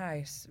 In our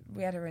house.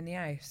 We had her in the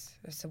house.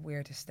 That's the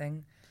weirdest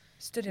thing.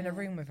 Stood in a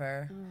room with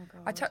her. Oh,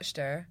 God. I touched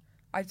her.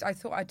 I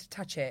thought I'd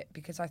touch it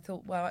because I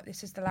thought, well,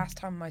 this is the last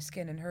time my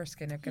skin and her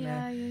skin are going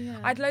to... Yeah.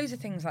 I had loads of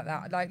things like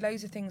that. Like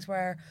loads of things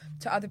where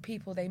to other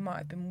people they might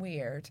have been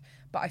weird,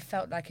 but I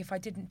felt like if I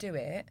didn't do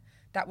it,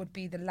 that would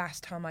be the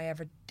last time I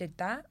ever did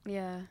that.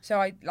 Yeah.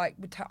 So I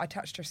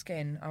touched her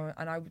skin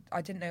and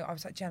I didn't know. I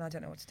was like, Jen, I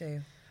don't know what to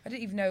do. I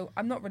didn't even know.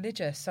 I'm not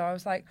religious, so I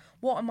was like,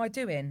 what am I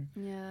doing?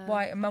 Yeah.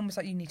 Why? And Mum was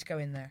like, you need to go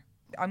in there.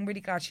 I'm really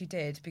glad she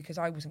did because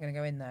I wasn't going to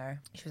go in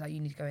there. She was like, you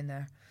need to go in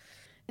there.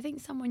 I think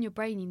somewhere in your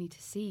brain you need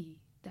to see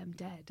them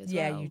dead as well.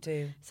 Yeah, you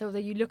do. So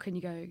that you look and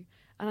you go, and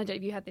I don't know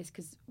if you had this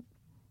because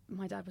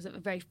my dad was a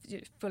very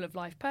full of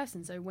life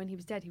person. So when he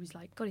was dead, he was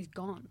like, God, he's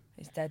gone.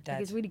 He's dead. Like,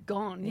 he's really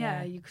gone.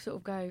 Yeah. You sort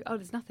of go, oh,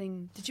 there's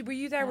nothing. Were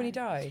you there when he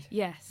died?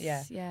 Yes.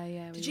 Yeah.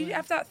 Yeah. Did you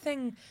have that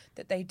thing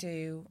that they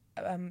do,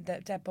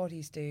 that dead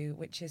bodies do,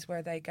 which is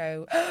where they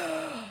go,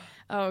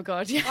 oh,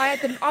 God, yeah.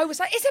 I was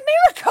like, it's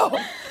a miracle!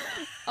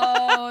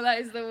 Oh, that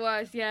is the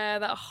worst. Yeah,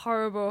 that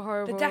horrible.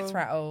 The death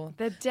rattle.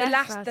 The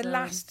rattle. The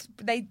last,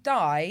 they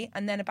die,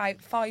 and then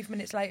about 5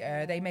 minutes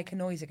later, they make a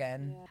noise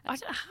again. Yeah. I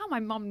don't know how my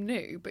mum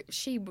knew, but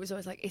she was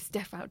always like, it's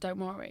death rattle, don't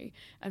worry.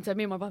 And so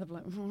me and my brother were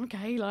like,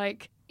 okay,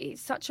 like,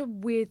 it's such a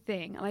weird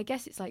thing. And I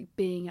guess it's like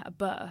being at a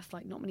birth,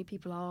 like not many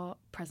people are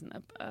present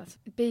at birth.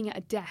 Being at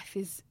a death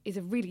is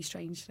a really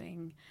strange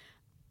thing.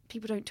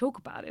 People don't talk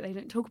about it. They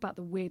don't talk about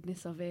the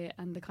weirdness of it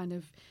and the kind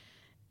of,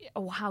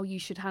 or how you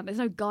should handle. There's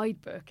no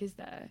guidebook, is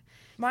there?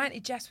 My Auntie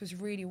Jess was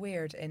really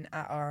weird at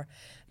our,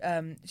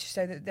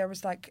 so that there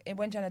was like,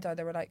 when Jenna died,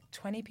 there were like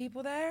 20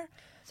 people there.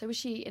 So was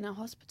she in a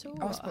hospital?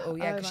 Hospital,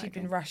 yeah, because she'd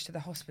been rushed to the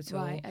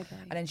hospital. Right, okay.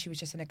 And then she was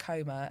just in a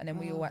coma, and then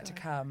we all had to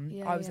come.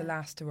 Yeah, I was the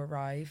last to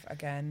arrive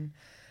again,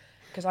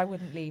 because I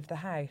wouldn't leave the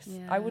house.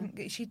 Yeah. I wouldn't,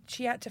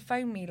 she had to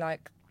phone me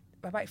like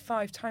about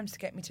 5 times to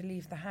get me to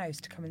leave the house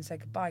to come and say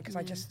goodbye, because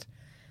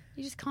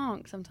You just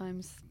can't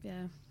sometimes,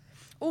 yeah.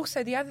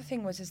 Also, the other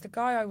thing is the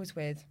guy I was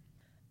with,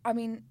 I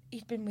mean,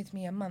 he'd been with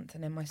me a month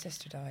and then my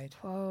sister died.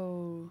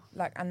 Whoa.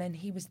 Like, and then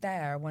he was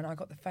there when I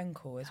got the phone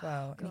call as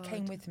well. Oh, and he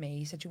came with me.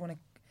 He said, do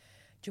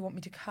you want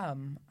me to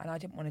come? And I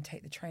didn't want to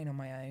take the train on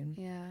my own.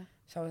 Yeah.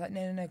 So I was like,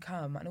 no,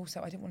 come. And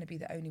also, I didn't want to be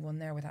the only one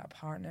there without a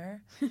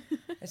partner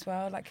as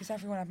well. Like, because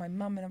everyone had my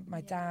mum and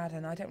my dad,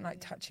 and I don't like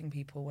touching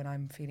people when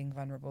I'm feeling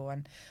vulnerable.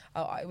 And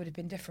it would have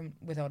been different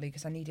with Ollie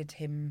because I needed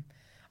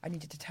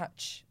to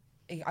touch.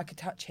 I could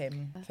touch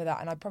him for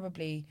that.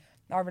 And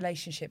our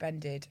relationship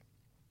ended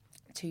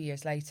 2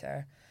 years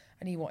later,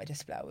 and he wanted to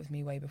split up with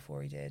me way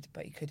before he did,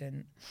 but he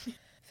couldn't.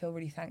 Feel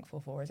really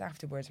thankful for us.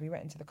 Afterwards, we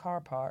went into the car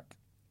park,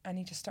 and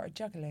he just started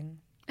juggling,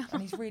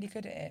 and he's really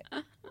good at it.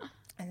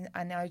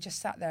 And I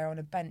just sat there on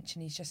a bench,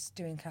 and he's just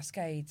doing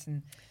cascades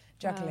and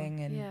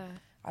juggling,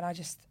 and I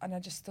just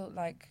thought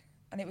like,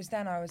 and it was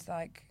then I was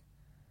like,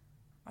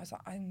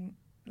 I'm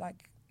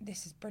like,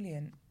 this is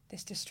brilliant.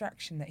 This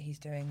distraction that he's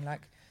doing,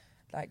 like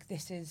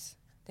this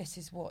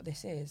is what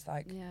this is.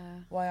 Like,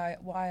 why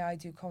I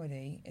do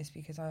comedy is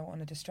because I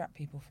want to distract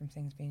people from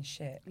things being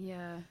shit.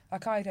 Yeah.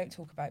 Like, I don't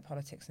talk about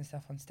politics and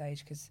stuff on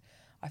stage because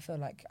I feel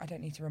like I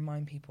don't need to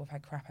remind people of how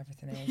crap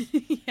everything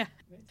is. Yeah.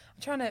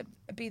 I'm trying to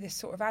be this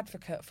sort of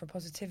advocate for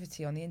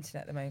positivity on the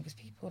internet at the moment because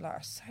people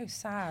are so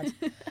sad.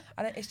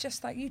 And it's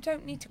just like, you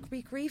don't need to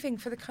be grieving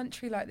for the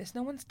country like this.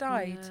 No one's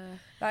died. Yeah.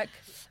 Like,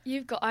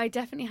 I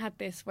definitely had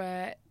this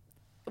where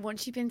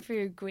once you've been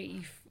through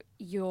grief,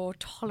 your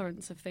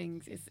tolerance of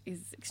things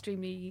is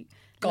extremely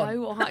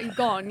low or high.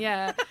 Gone,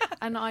 yeah.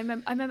 And I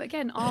remember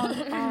again,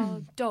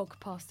 our dog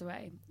passed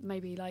away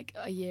maybe like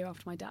a year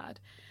after my dad,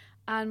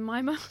 and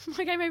my mum,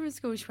 I came over to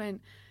school. She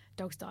went,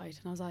 "Dog's died,"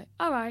 and I was like,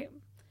 "All right,"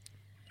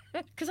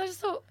 because I just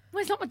thought, well,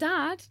 it's not my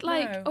dad.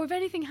 Like, No. or if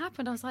anything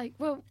happened, I was like,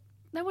 well,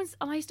 no one's.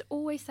 And I used to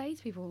always say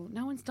to people,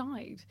 no one's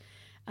died,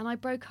 and I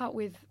broke up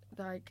with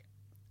like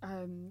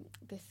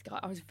this guy.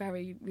 I was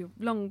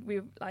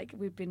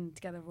we've been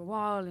together for a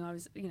while, and I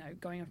was,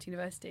 going off to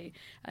university,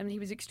 and he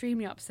was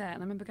extremely upset. And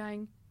I remember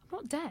going, "I'm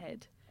not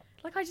dead."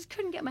 Like, I just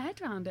couldn't get my head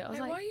around it. I was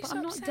Why are you but so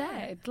I'm not upset?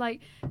 dead.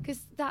 Like,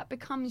 because that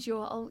becomes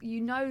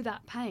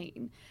that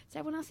pain. So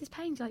everyone else's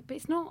pain, you're like, but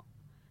it's not.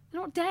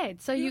 You're not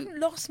dead. So You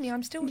haven't lost me.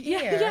 I'm still here.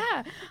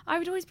 Yeah. I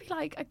would always be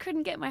like, I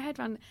couldn't get my head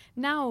around.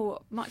 Now,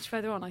 much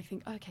further on, I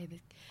think, okay,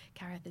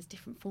 Gareth, there's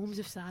different forms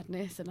of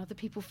sadness, and other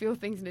people feel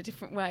things in a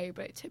different way.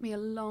 But it took me a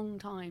long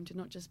time to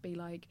not just be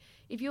like,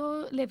 if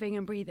you're living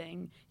and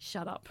breathing,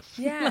 shut up.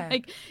 Yeah.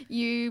 Like,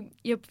 you're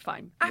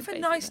fine. Have a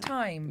nice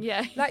time.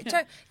 Yeah. Like,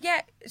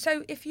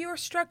 so if you're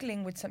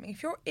struggling with something,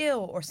 if you're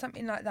ill or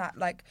something like that,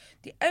 like,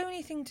 the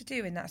only thing to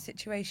do in that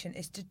situation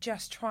is to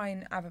just try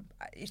and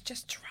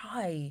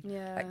try.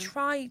 Yeah. Like,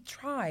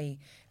 try.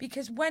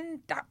 Because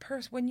when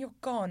you're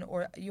gone,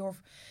 or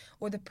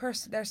the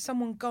person, there's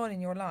someone gone in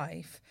your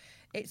life,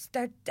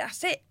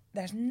 that's it.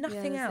 There's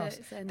nothing else.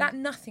 That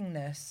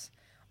nothingness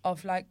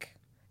of, like,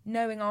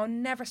 knowing I'll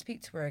never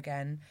speak to her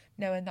again,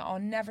 knowing that I'll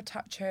never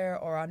touch her,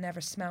 or I'll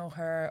never smell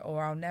her,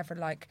 or I'll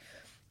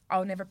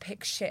never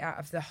pick shit out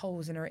of the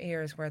holes in her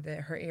ears where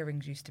her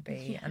earrings used to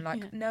be. And,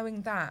 like,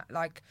 knowing that,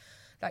 like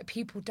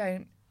people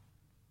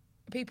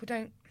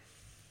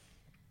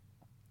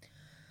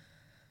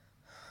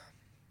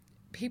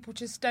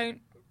just don't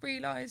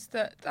realise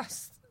that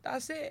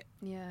that's it.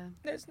 Yeah.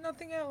 There's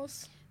nothing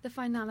else. The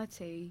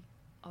finality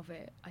of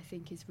it, I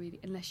think, is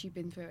really, unless you've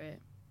been through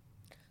it,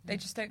 They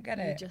just don't get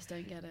you it. just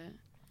don't get it.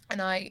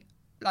 And I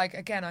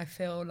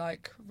feel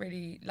like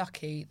really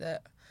lucky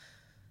that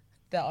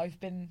I've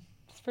been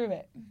through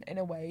it in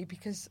a way,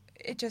 because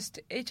it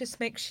just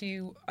makes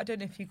you, I don't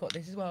know if you got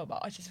this as well, but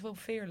I just feel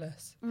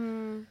fearless.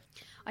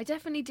 I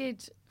definitely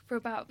did for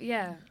about,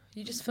 You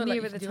just feel like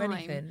you nearer can the do time.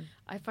 anything.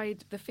 I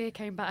find the fear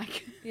came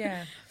back.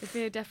 Yeah. The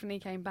fear definitely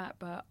came back,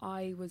 but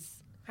I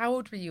was... How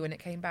old were you when it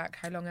came back?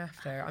 How long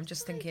after? I'm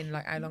just thinking,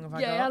 like, how long have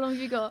I got? Yeah, how long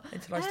have you got?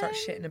 Until I start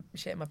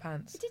shitting my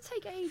pants. It did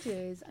take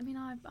ages. I mean,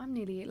 I'm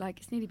nearly, like,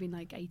 it's nearly been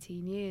like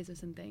 18 years or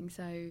something.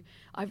 So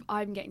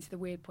I'm getting to the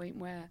weird point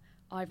where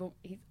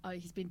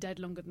he's been dead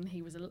longer than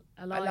he was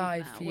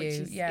alive now, for which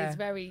you, is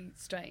very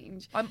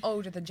strange. I'm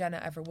older than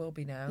Jenna ever will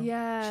be now.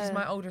 Yeah. She's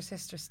my older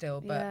sister still,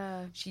 but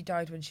Yeah. she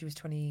died when she was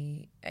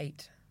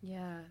 28.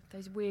 Yeah,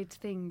 those weird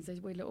things, those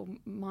weird little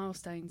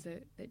milestones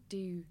that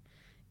do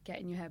get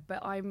in your head.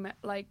 But I'm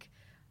like,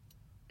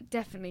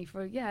 definitely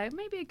for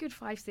maybe a good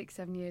 5, 6,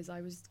 7 years,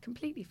 I was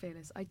completely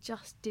fearless. I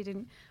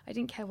didn't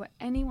care what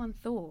anyone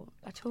thought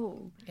at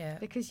all. Yeah.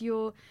 Because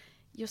your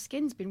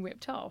skin's been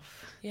ripped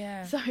off.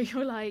 Yeah. So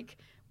you're like,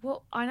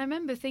 what? And I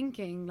remember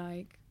thinking,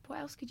 like, what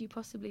else could you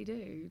possibly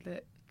do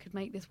that could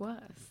make this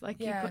worse? Like,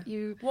 Yeah.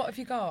 you What have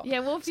you got? Yeah,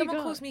 what have you Someone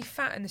got? calls me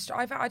fat in the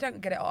street. I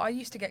don't get it. I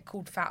used to get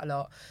called fat a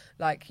lot.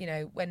 Like,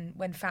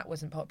 when fat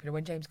wasn't popular,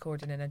 when James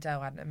Corden and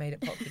Adele hadn't made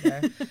it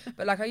popular.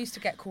 But, like, I used to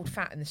get called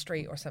fat in the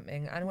street or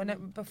something.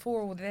 And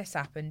before all this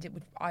happened, it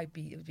would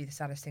be the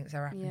saddest thing that's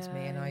ever happened to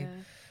me. And I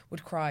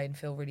would cry and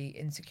feel really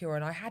insecure.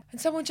 And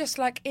someone just,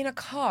 like, in a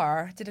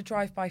car did a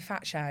drive-by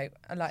fat shout,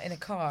 and, like, in a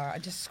car,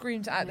 and just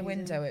screamed out the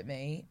window at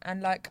me.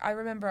 And, like, I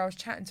remember I was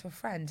chatting to a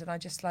friend, and I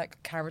just,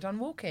 like, carried on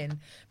walking,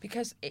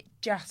 because it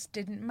just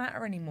didn't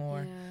matter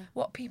anymore. Yeah.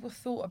 What people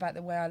thought about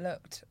the way I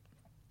looked,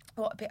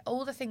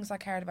 all the things I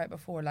cared about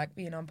before, like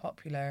being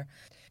unpopular.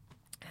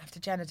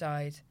 After Jenna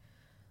died,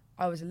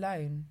 I was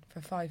alone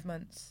for 5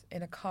 months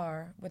in a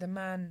car with a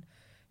man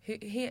who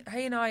he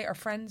and I are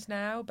friends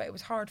now, but it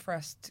was hard for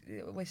us.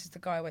 This is the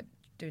guy I went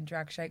doing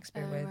Drag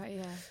Shakespeare with. Right,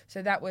 yeah.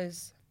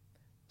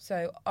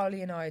 So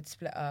Ollie and I had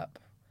split up.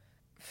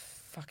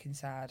 Fucking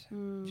sad.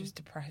 Just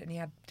depression. And he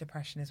had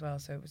depression as well,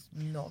 so it was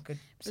not a good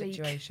Bleak.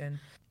 situation.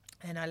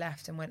 And I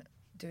left and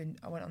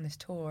I went on this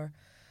tour,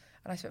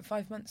 and I spent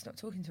 5 months not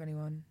talking to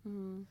anyone,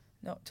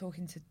 not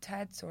talking to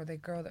Teds or the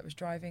girl that was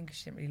driving, because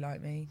she didn't really like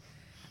me.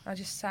 I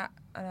just sat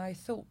and I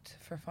thought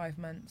for 5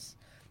 months,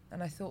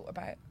 and I thought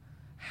about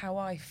how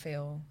I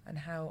feel and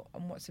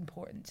what's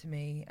important to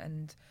me,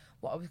 and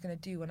what I was going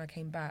to do when I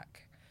came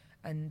back,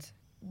 and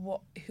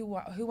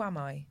who am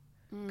I?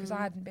 Because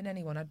I hadn't been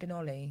anyone. I'd been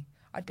Ollie.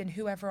 I'd been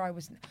whoever I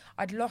was.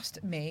 I'd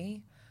lost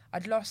me.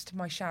 I'd lost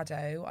my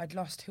shadow. I'd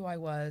lost who I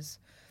was.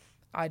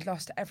 I'd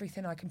lost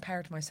everything I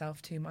compared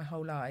myself to my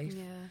whole life.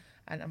 Yeah.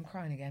 And I'm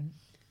crying again.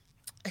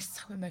 It's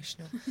so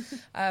emotional.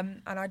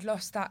 And I'd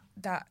lost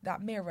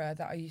that mirror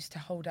that I used to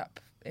hold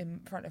up in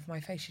front of my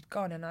face. She'd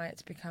gone, and I had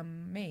to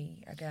become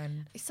me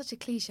again. It's such a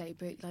cliche,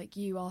 but, like,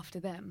 you after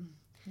them.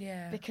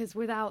 Yeah. Because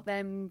without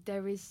them,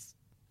 there's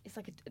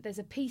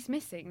a piece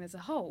missing. There's a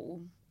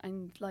hole,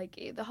 and, like,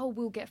 the hole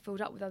will get filled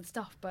up with other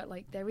stuff. But,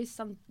 like, there is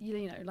some,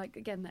 like,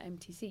 again, that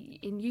MTC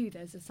in you.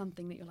 There's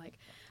something that you're like,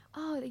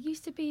 oh, there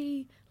used to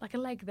be, like, a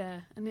leg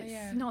there, and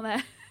it's not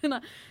there.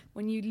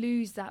 When you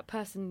lose that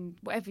person,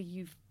 whatever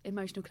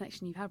emotional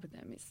connection you've had with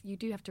them, you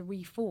do have to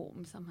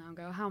reform somehow and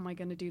go, how am I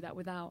going to do that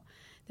without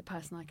the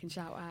person I can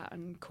shout at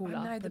and call up?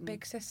 I'm now the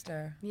big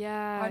sister.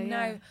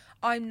 Yeah.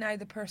 I'm now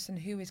the person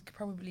who is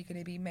probably going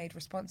to be made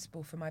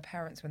responsible for my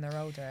parents when they're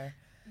older.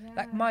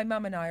 Like my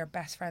mum and I are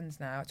best friends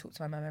now. I talk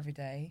to my mum every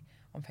day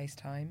on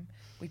FaceTime.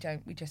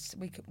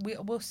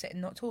 We'll sit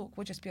and not talk.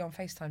 We'll just be on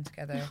FaceTime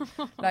together.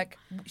 Like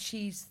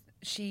she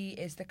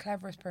is the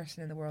cleverest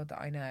person in the world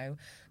that I know.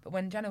 But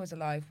when Jenna was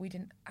alive, we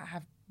didn't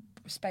have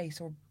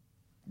space or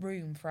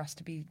room for us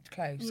to be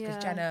close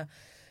because Jenna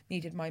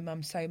needed my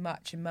mum so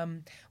much, and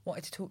mum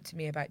wanted to talk to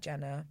me about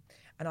Jenna,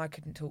 and I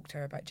couldn't talk to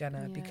her about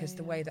Jenna because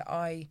the way that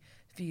I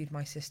viewed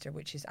my sister,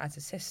 which is as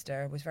a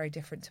sister, was very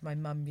different to my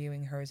mum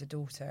viewing her as a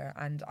daughter,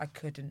 and I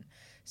couldn't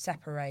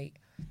separate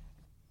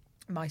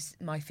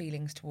my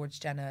feelings towards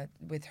Jenna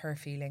with her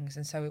feelings,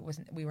 and so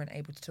we weren't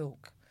able to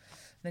talk.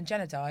 And then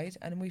Jenna died,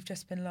 and we've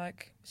just been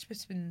like,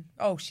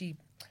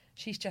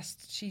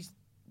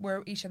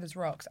 we're each other's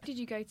rocks. Did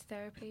you go to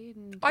therapy?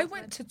 I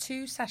went to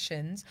 2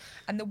 sessions,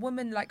 and the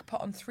woman like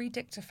put on 3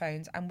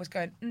 dictaphones and was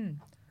going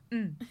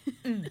in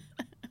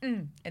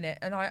it,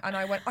 and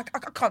I went, I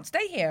can't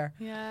stay here.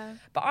 Yeah.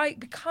 But I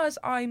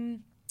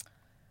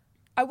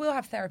will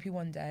have therapy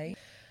one day,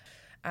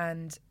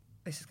 and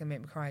this is gonna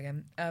make me cry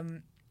again.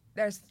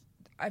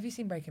 Have you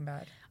seen Breaking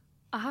Bad?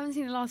 I haven't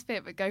seen the last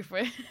bit, but go for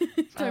it.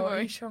 Don't Are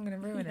worry. you sure I'm going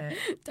to ruin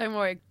it? Don't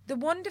worry. The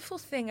wonderful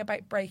thing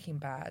about Breaking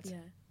Bad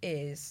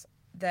is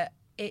that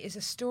it is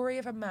a story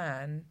of a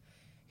man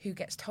who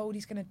gets told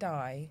he's going to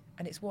die,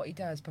 and it's what he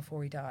does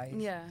before he dies.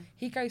 Yeah.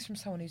 He goes from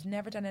someone who's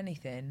never done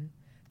anything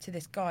to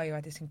this guy who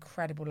had this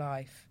incredible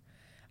life.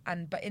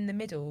 But in the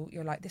middle,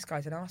 you're like, this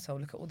guy's an arsehole.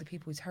 Look at all the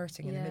people he's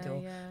hurting in the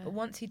middle. Yeah.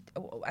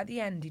 But at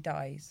the end, he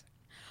dies.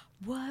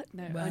 What?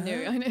 No, What? I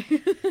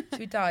knew. So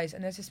he dies,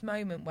 and there's this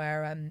moment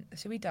where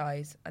so he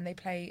dies, and they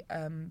play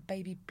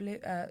Baby Blue.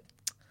 Can't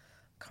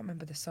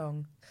remember the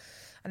song,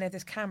 and they have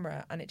this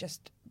camera, and it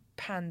just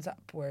pans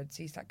upwards.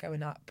 He's like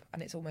going up,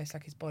 and it's almost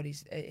like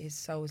his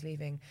soul's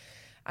leaving,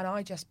 and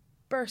I just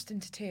burst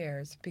into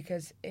tears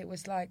because it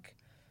was like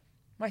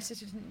my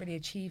sister didn't really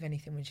achieve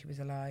anything when she was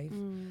alive.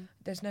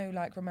 There's no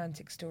like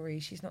romantic story.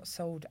 She's not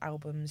sold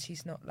albums.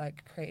 She's not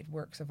like created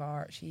works of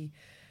art.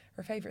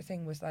 Her favourite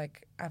thing was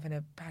like having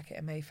a packet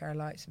of Mayfair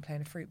lights and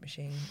playing a fruit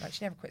machine. Like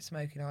she never quit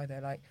smoking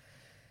either. Like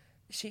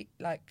she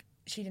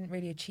didn't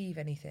really achieve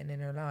anything in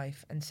her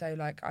life, and so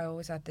like I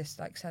always had this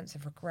like sense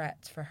of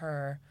regret for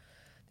her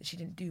that she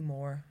didn't do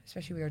more,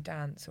 especially with her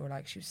dance. Or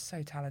like she was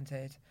so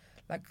talented,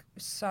 like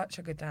such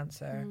a good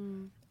dancer.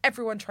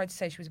 Everyone tried to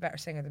say she was a better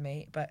singer than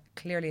me, but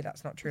clearly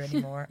that's not true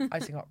anymore. I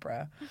sing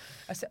opera.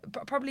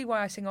 Probably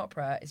why I sing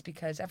opera is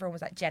because everyone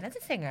was like, Jenna's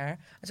a singer.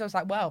 And so I was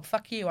like, well,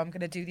 fuck you, I'm going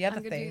to do the other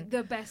thing. Do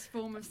the best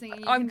form of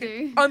singing I'm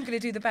do. I'm going to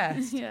do the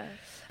best. Yeah.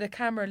 The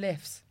camera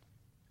lifts,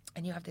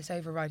 and you have this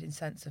overriding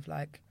sense of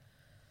like,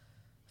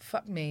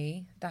 fuck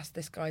me, that's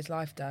this guy's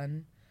life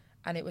done.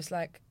 And it was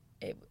like,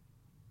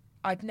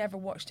 I'd never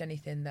watched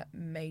anything that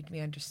made me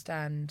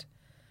understand.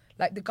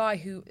 Like the guy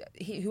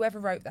whoever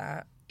wrote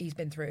that, he's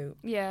been through.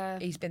 Yeah.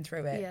 He's been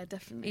through it. Yeah,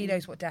 definitely. He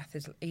knows what death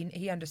is.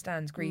 He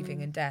understands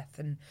grieving and death.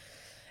 And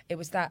it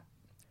was that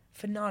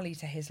finale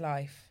to his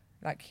life.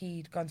 Like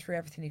he'd gone through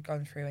everything he'd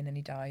gone through, and then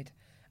he died.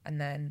 And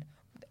then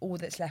all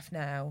that's left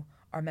now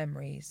are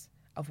memories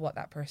of what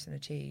that person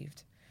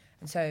achieved.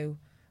 And so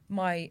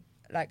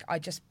I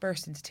just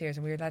burst into tears,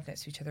 and we were led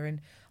next to each other,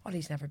 and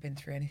Ollie's never been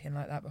through anything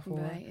like that before.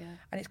 Right, yeah.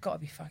 And it's got to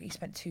be fucking. He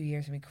spent 2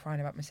 years with me crying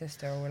about my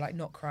sister, or like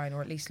not crying,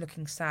 or at least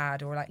looking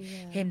sad, or like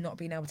him not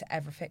being able to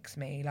ever fix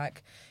me.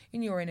 Like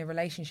when you're in a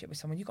relationship with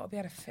someone, you got to be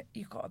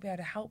able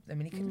to help them,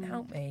 and he couldn't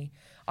help me.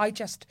 I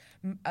just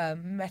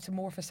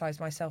metamorphosized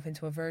myself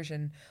into a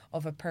version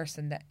of a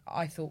person that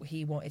I thought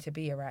he wanted to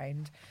be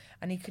around,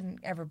 and he couldn't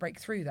ever break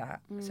through that.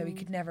 So he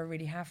could never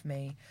really have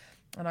me,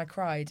 and I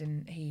cried,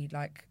 and he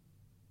like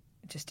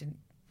just didn't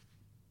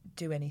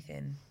do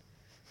anything.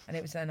 And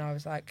it was then I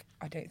was like,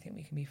 I don't think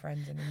we can be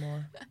friends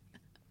anymore.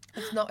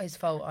 It's not his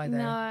fault either.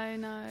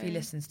 No. If he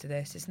listens to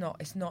this, it's not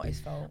his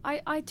fault.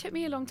 I took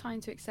me a long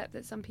time to accept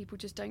that some people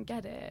just don't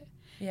get it.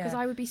 Yeah. Because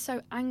I would be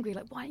so angry,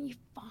 like, why don't you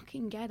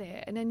fucking get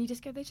it? And then you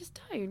just go, they just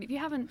don't. If you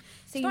haven't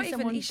seen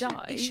someone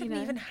die, he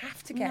shouldn't even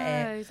have to get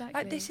No, it. exactly.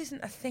 Like this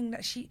isn't a thing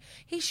that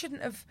he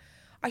shouldn't have.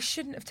 I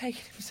shouldn't have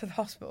taken him to the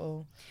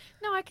hospital.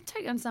 No, I can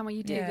totally understand why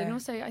you did. Yeah. And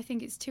also, I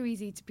think it's too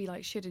easy to be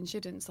like should and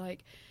shouldn't.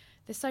 Like,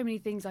 there's so many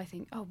things I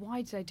think, oh,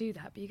 why did I do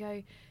that? But you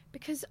go,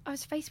 because I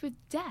was faced with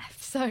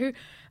death. So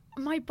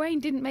my brain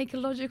didn't make a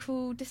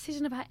logical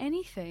decision about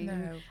anything.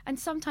 No. And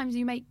sometimes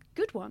you make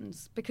good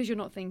ones because you're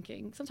not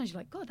thinking. Sometimes you're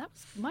like, God,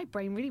 my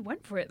brain really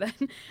went for it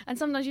then. And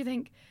sometimes you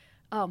think,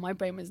 oh, my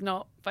brain was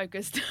not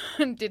focused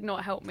and did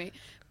not help me.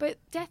 But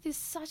death is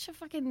such a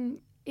fucking...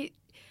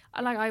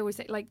 Like I always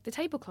say, like the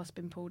tablecloth's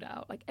been pulled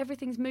out, like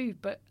everything's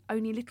moved, but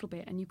only a little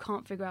bit, and you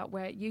can't figure out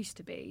where it used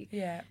to be.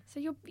 Yeah. So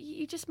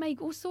you just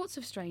make all sorts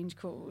of strange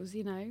calls,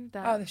 you know.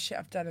 That The shit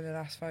I've done in the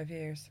last 5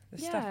 years, the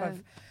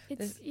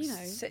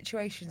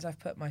situations I've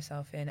put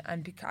myself in,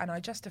 and I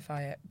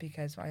justify it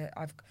because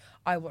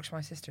I watched my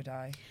sister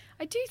die.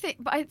 I do think,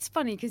 but it's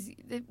funny because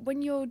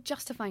when you're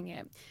justifying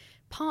it,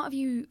 part of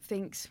you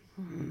thinks,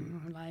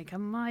 like,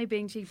 am I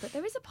being cheap? But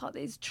there is a part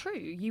that is true.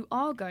 You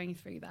are going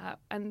through that,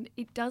 and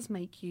it does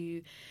make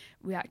you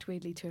react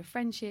weirdly to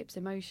friendships,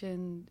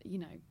 emotion, you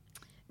know.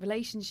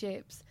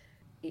 relationships,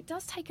 it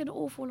does take an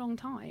awful long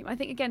time. I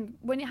think, again,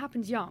 when it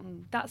happens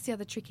young, that's the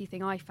other tricky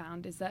thing I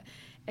found, is that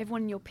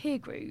everyone in your peer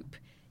group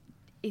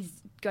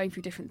is going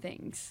through different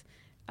things.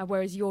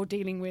 Whereas you're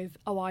dealing with,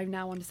 I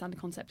now understand the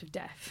concept of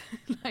death.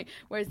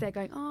 Whereas they're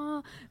going,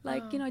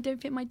 I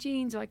don't fit my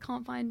jeans, or I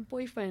can't find a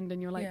boyfriend.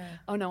 And you're like,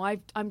 oh no,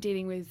 I'm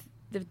dealing with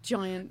the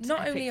giant.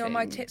 Not only are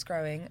my thing. tits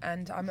growing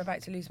and I'm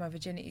about to lose my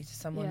virginity to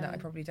someone that I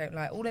probably don't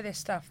like, all of this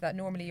stuff that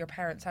normally your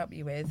parents help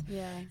you with,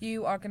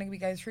 you are going to be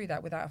going through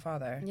that without a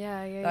father.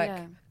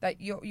 Like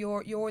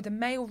you're the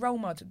male role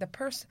model, the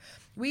person.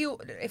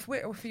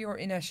 If you're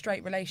in a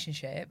straight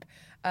relationship,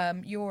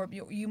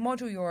 you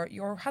model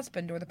your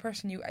husband or the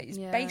person is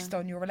based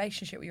on your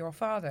relationship with your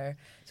father.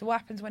 So what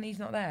happens when he's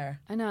not there?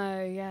 I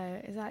know, yeah,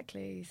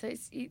 exactly. So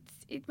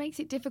it makes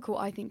it difficult,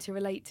 I think, to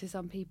relate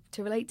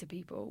to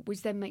people,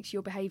 which then makes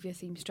your behaviour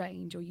seem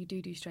strange, or you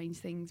do strange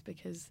things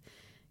because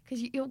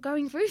you're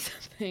going through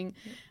something.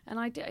 And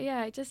I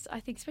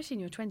think especially in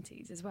your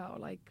 20s as well,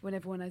 like when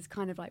everyone is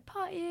kind of like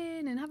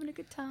partying and having a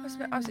good time.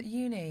 I was at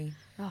uni,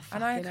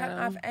 and I can't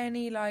have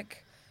any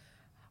like.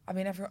 I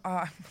mean,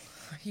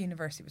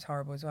 university was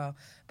horrible as well,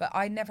 but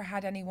I never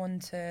had anyone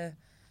to.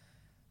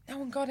 No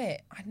one got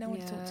it. I had no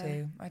one to talk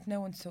to. I had no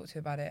one to talk to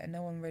about it, and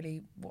no one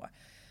really.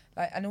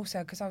 And also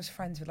because I was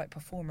friends with like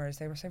performers,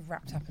 they were so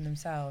wrapped up in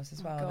themselves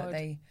as well that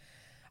they.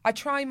 I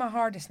try my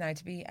hardest now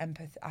to be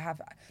empath. I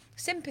have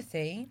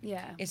sympathy.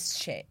 Is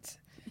shit.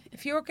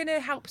 If you're going to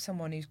help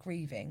someone who's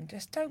grieving,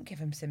 just don't give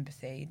them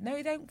sympathy. No,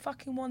 they don't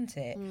fucking want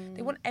it.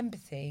 They want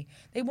empathy.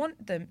 They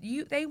want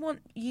They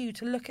want you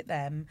to look at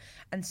them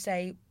and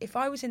say, if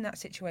I was in that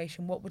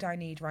situation, what would I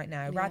need right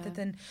now? Rather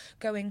than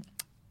going,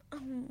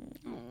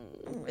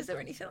 is there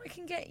anything I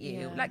can get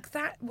you? Like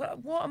that.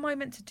 What am I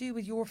meant to do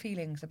with your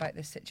feelings about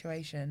this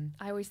situation?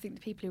 I always think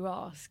the people who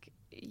ask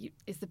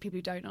is the people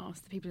who don't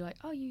ask. The people who are like,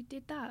 oh, you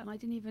did that, and I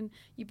didn't even.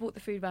 You brought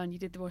the food round, you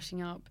did the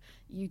washing up,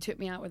 you took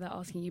me out without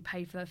asking, you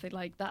paid for that thing.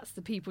 Like that's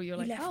the people you're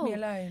like, left me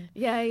alone.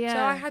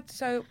 Yeah.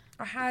 So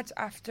I had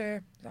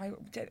after I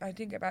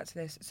didn't get back to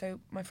this.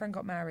 So my friend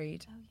got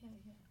married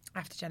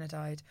after Jenna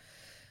died.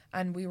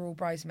 And we were all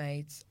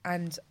bridesmaids,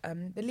 and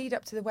the lead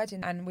up to the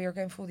wedding, and we were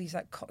going for all these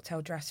like cocktail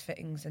dress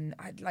fittings, and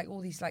I had like all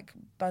these like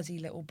buzzy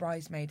little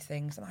bridesmaid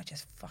things, and I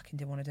just fucking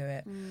didn't want to do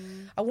it.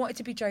 I wanted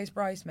to be Joe's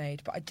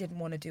bridesmaid, but I didn't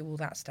want to do all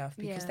that stuff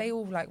because they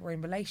all like were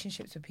in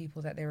relationships with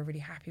people that they were really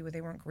happy with. They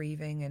weren't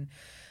grieving, and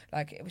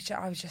like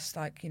I was just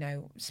like, you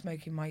know,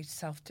 smoking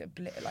myself to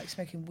like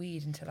smoking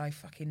weed until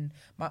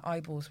my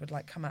eyeballs would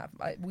like come out.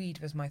 Weed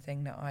was my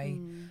thing that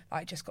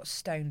I just got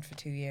stoned for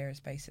 2 years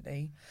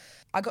basically.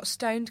 I got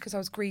stoned because I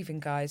was grieving,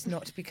 guys,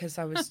 not because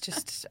I was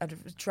just a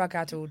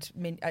drug-addled.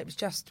 It was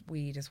just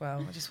weed as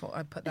well. I just thought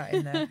I'd put that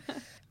in there.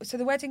 So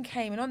the wedding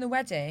came, and on the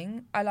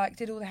wedding, I like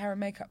did all the hair and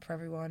makeup for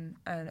everyone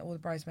and all the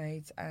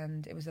bridesmaids,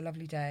 and it was a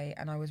lovely day,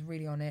 and I was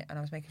really on it, and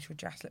I was making sure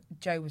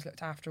Joe was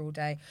looked after all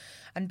day.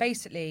 And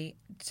basically,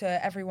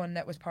 to everyone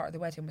that was part of the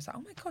wedding was like,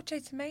 oh my God,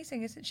 Jade's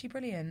amazing, isn't she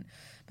brilliant?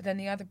 But then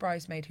the other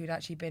bridesmaid who'd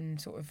actually been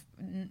sort of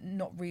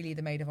not really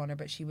the maid of honour,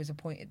 but she was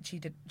appointed,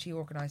 she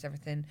organised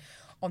everything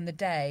on the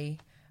day.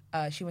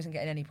 She wasn't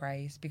getting any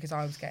praise because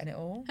I was getting it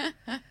all.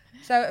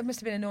 So it must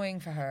have been annoying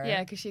for her.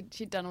 Yeah, because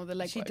she'd done all the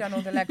legwork. She'd done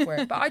all the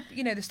legwork. But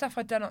the stuff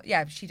I'd done,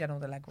 she'd done all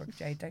the legwork,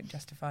 Jade, don't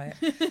justify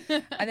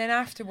it. And then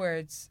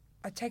afterwards,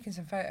 I'd taken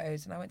some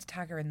photos and I went to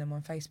tag her in them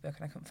on Facebook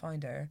and I couldn't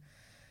find her.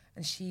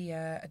 And she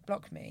had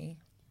blocked me.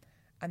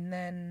 And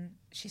then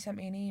she sent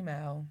me an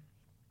email,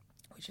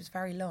 which was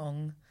very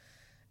long.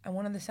 And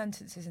one of the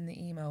sentences in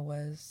the email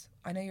was,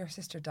 I know your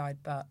sister died,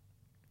 but...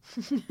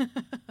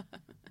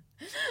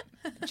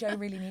 Joe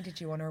really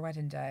needed you on her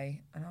wedding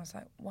day. And I was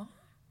like, what?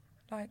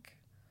 Like,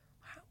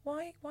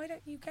 why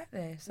don't you get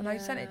this? And I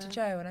sent it to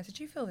Joe and I said,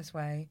 do you feel this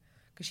way?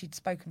 Because she'd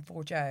spoken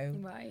for Joe.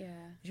 Right, yeah.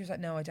 She was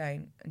like, no, I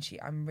don't. And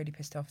I'm really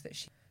pissed off that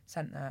she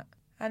sent that.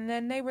 And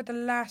then they were the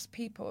last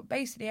people.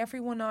 Basically,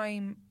 everyone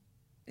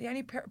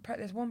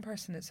there's one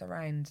person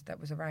that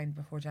was around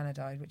before Jenna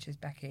died, which is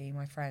Becky,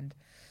 my friend.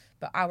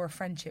 But our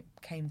friendship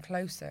came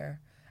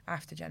closer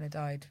after Jenna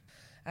died.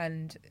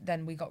 And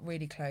then we got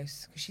really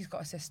close because she's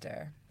got a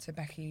sister. So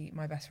Becky,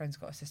 my best friend's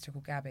got a sister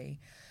called Gabby,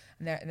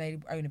 and they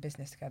own a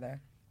business together.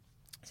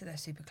 So they're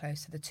super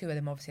close. So the two of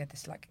them obviously had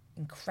this like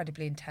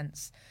incredibly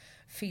intense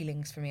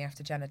feelings for me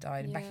after Jenna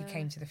died, and Becky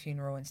came to the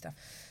funeral and stuff.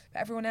 But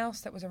everyone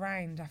else that was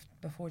around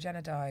before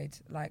Jenna died,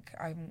 like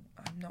I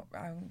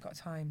haven't got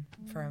time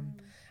for them.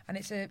 And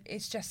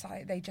it's just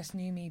like they just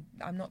knew me.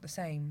 I'm not the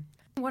same.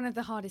 One of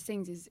the hardest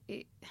things is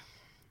it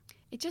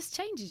just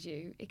changes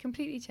you. It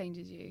completely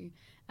changes you.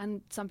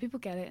 And some people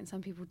get it and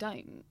some people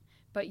don't.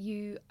 But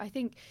I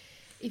think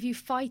if you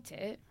fight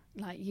it,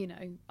 like, you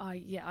know,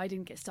 I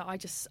didn't get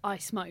stoned. I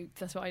smoked.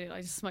 That's what I did.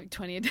 I just smoked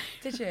 20 a day.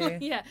 Did you?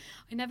 Yeah.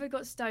 I never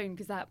got stoned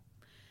because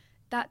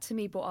that to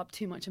me brought up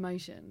too much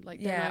emotion.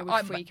 Like, then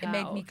I would freak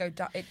out.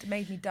 It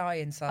made me die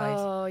inside.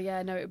 Oh,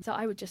 yeah, no. So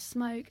I would just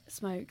smoke,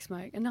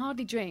 and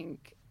hardly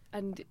drink.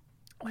 And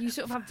you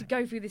sort of have to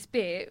go through this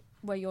bit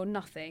where you're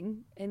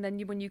nothing, and then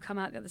when you come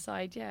out the other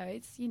side,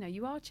 it's,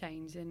 you are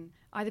changed, and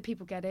either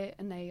people get it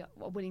and they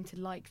are willing to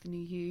like the new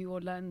you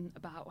or learn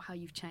about how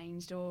you've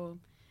changed, or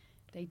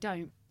they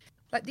don't.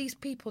 Like these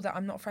people that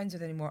I'm not friends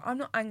with anymore, I'm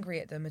not angry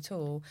at them at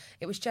all.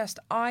 It was just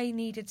I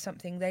needed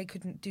something they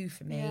couldn't do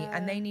for me,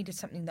 and they needed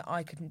something that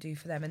I couldn't do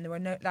for them, and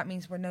that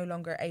means we're no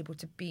longer able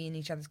to be in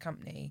each other's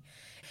company.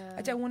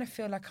 I don't want to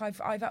feel like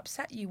I've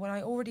upset you when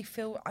I already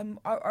feel I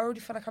already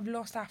feel like I've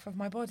lost half of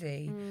my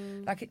body.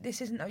 Like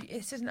this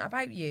isn't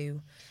about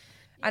you.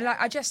 And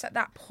like I just at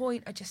that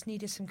point I just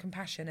needed some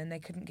compassion, and they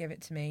couldn't give it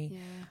to me.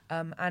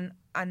 And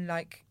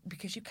like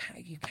because you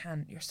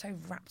can't you're so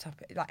wrapped up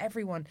like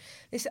everyone.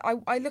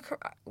 I look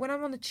at, when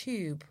I'm on the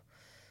tube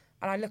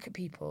and I look at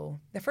people,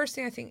 the first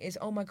thing I think is,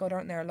 oh my God,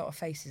 aren't there a lot of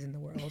faces in the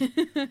world?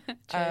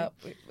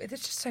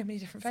 There's just so many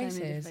different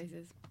faces.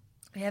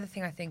 The other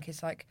thing I think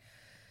is like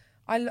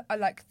I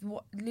like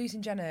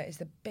losing Jenna is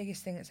the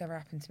biggest thing that's ever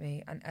happened to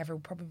me, and ever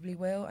probably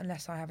will,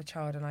 unless I have a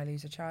child and I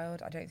lose a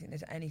child. I don't think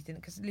there's anything,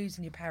 because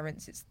losing your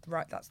parents,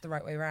 that's the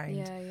right way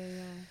around.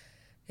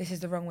 This is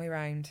the wrong way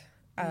around,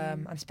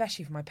 and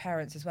especially for my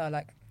parents as well.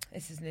 Like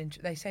this is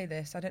they say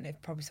this. I don't know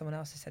if probably someone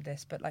else has said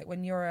this, but like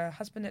when you're a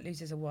husband that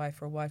loses a wife,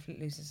 or a wife that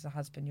loses a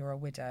husband, you're a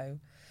widow.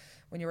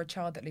 When you're a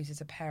child that loses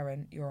a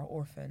parent, you're an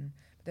orphan.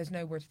 But there's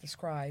no word to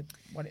describe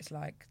what it's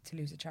like to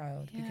lose a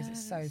child, because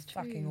it's so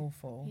fucking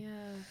awful.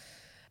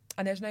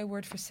 And there's no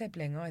word for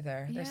sibling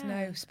either. There's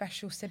no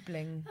special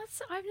sibling.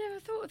 I've never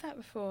thought of that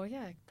before.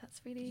 Yeah,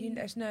 that's really...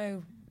 there's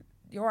no...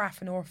 You're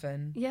half an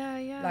orphan.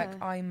 Yeah.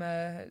 Like, I'm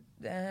a...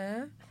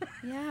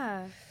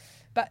 Yeah.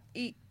 But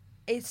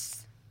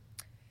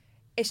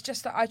it's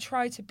just that I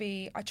try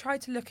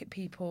to look at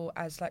people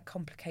as like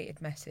complicated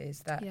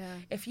messes, that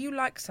if you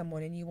like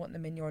someone and you want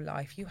them in your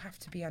life, you have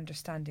to be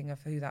understanding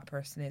of who that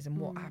person is and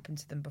what happened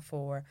to them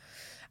before,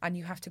 and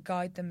you have to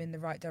guide them in the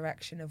right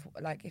direction of,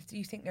 like, if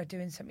you think they're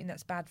doing something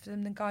that's bad for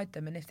them, then guide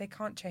them, and if they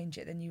can't change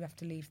it, then you have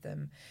to leave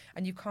them.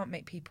 And you can't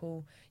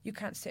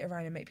sit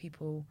around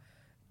and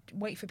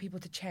wait for people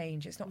to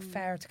change. It's not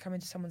fair to come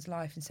into someone's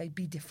life and say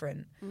be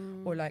different,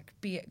 or like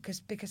be it,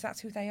 because that's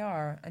who they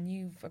are, and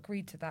you've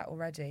agreed to that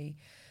already.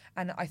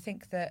 And I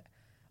think that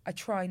I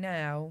try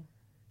now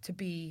to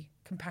be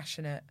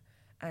compassionate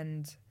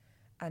and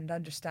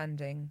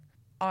understanding.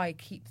 I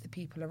keep the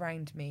people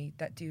around me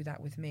that do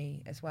that with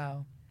me as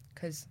well,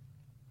 because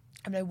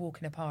I'm no walk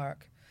in a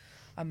park.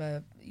 I'm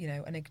an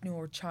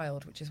ignored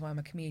child, which is why I'm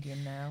a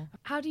comedian now.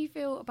 How do you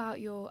feel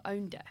about your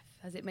own death?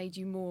 Has it made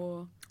you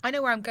more... I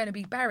know where I'm going to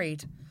be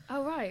buried.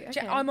 Oh, right,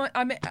 okay. I'm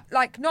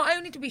like, not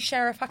only did we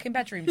share a fucking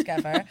bedroom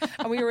together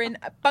and we were in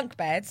bunk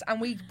beds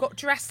and we got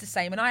dressed the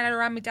same and I had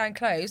around me down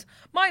clothes,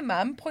 my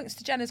mum points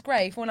to Jenna's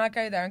grave when I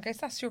go there and goes,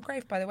 that's your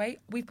grave, by the way.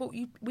 We've bought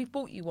you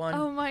one.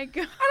 Oh, my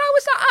God. And I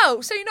was like,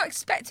 oh, so you're not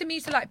expecting me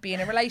to like be in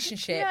a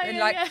relationship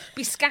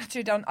be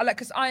scattered on, like,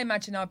 because I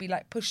imagine I'll be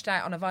like pushed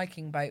out on a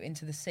Viking boat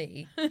into the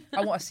sea.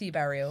 I want a sea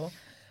burial.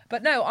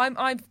 But no,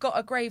 I've got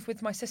a grave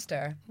with my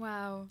sister.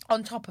 Wow.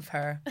 On top of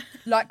her.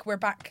 Like we're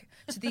back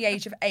to the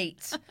age of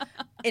 8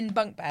 in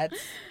bunk beds.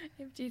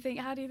 How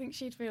do you think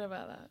she'd feel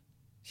about that?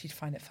 She'd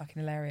find it fucking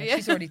hilarious. Yeah.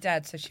 She's already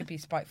dead, so she'd be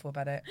spiteful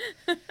about it.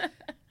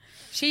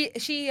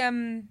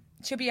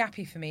 She'll be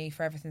happy for me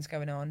for everything's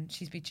going on.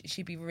 She'd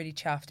be really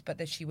chuffed, but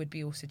then she would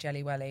be also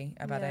jelly welly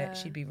about it.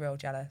 She'd be real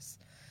jealous.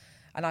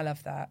 And I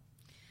love that.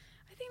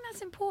 I think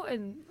that's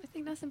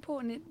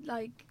important. It,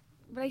 like,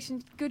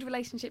 good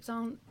relationships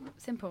aren't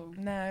simple.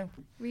 No.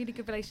 Really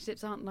good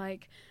relationships aren't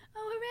like,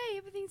 oh, hooray,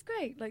 everything's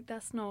great. Like,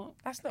 that's not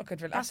a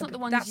good relationship. That's not the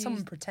ones. That's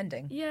someone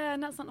pretending. Yeah,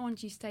 and that's not the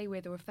ones you stay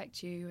with or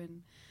affect you.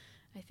 And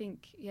I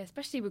think,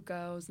 especially with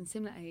girls and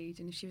similar age,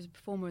 and if she was a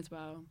performer as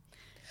well.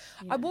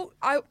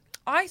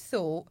 I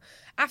thought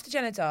after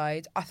Jenna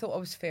died, I thought I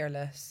was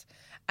fearless,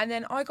 and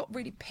then I got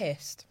really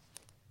pissed.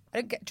 I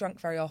don't get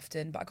drunk very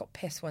often, but I got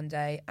pissed one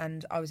day,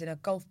 and I was in a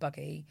golf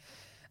buggy.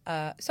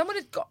 Someone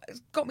had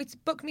got me to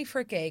book me for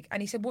a gig,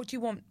 and he said, "What do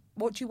you want?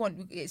 What do you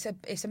want? It's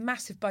a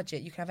massive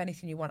budget. You can have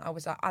anything you want." I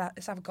was like,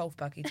 "Let's have a golf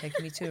buggy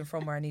taking me to and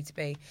from where I need to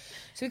be."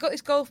 So we got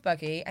this golf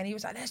buggy, and he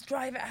was like, "Let's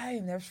drive it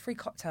home." There was free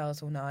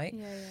cocktails all night.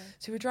 Yeah.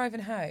 So we're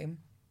driving home,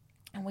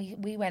 and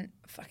we went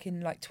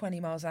fucking like 20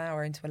 miles an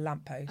hour into a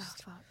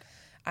lamppost. Oh, fuck.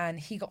 And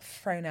he got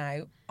thrown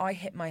out. I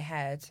hit my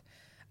head.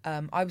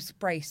 I was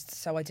braced,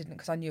 so I didn't,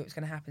 because I knew it was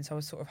going to happen, so I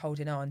was sort of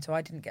holding on, so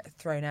I didn't get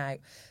thrown out.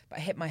 But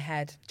I hit my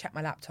head, checked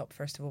my laptop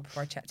first of all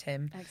before I checked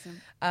him.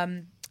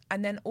 Excellent.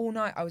 And then all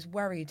night I was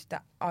worried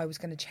that I was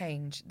going to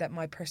change, that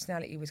my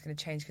personality was going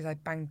to change, because I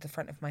banged the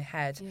front of my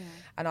head. Yeah.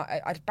 And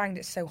I'd banged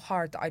it so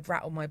hard that I'd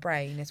rattled my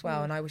brain as well.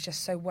 Yeah. And I was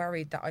just so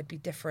worried that I'd be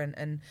different.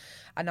 And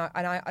then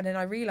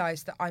I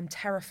realised that I'm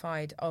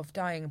terrified of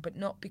dying, but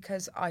not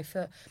because I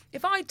feel...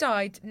 If I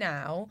died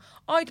now,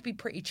 I'd be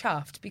pretty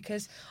chuffed,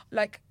 because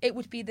like it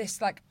would be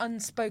this like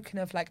unspoken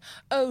of like,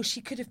 oh,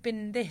 she could have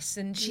been this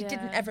and she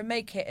didn't ever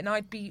make it, and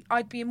I'd be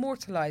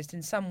immortalised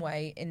in some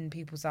way in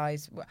people's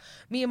eyes.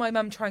 Me and my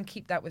mum try and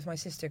keep that with my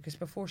sister, because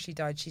before she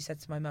died she said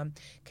to my mum,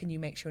 can you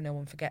make sure no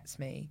one forgets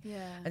me?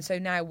 And so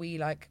now we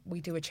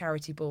do a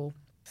charity ball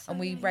And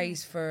we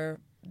raise for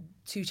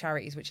 2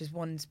 charities, which is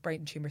one's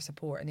brain tumour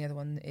support and the other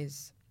one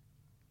is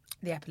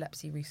the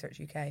Epilepsy Research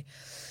UK.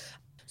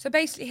 So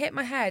basically hit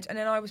my head, and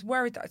then I was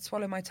worried that I'd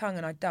swallow my tongue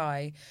and I'd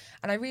die.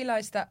 And I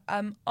realised that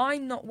I'm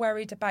not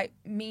worried about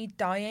me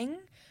dying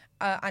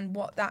and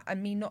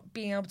me not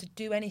being able to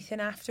do anything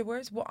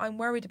afterwards. What I'm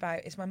worried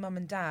about is my mum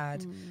and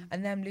dad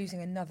and them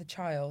losing another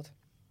child,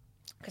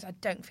 because I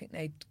don't think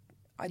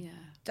I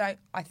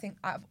think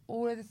out of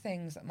all of the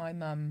things that my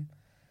mum,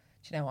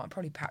 do you know what, I'm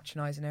probably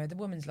patronising her. The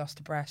woman's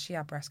lost a breast. She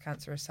had breast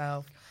cancer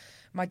herself.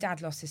 My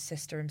dad lost his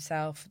sister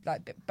himself.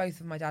 Like, both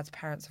of my dad's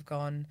parents have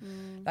gone.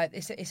 Like,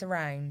 it's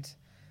around.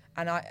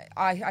 And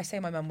I say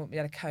my mum wouldn't be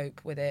able to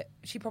cope with it.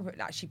 She probably,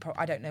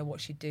 I don't know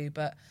what she'd do,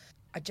 but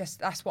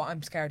that's what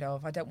I'm scared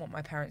of. I don't want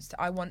my parents to,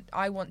 I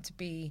want to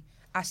be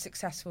as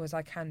successful as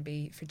I can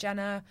be for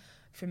Jenna,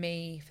 for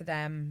me, for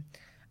them.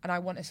 And I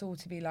want us all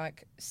to be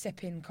like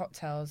sipping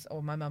cocktails,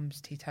 or my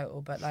mum's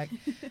teetotal, but like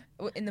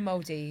in the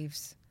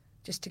Maldives,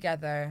 just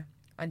together,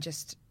 and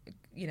just,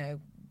 you know,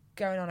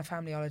 going on a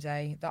family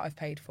holiday that I've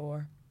paid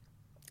for,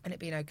 and it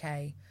being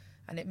okay,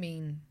 and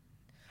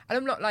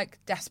I'm not like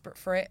desperate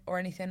for it or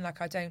anything.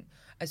 Like, I don't,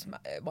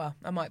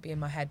 I might be in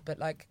my head, but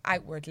like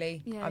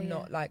outwardly, I'm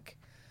not like,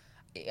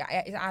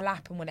 it'll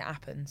happen when it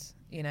happens,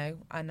 you know.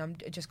 And I'm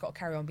just got to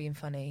carry on being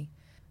funny,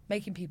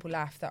 making people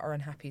laugh that are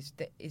unhappy.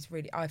 Is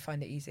really, I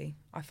find it easy.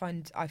 I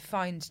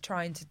find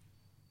trying to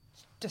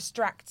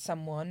distract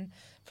someone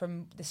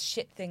from the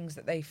shit things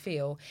that they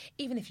feel,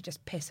 even if you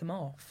just piss them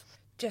off.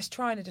 Just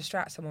trying to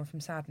distract someone from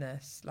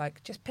sadness,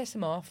 like just piss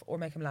them off or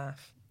make them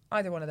laugh.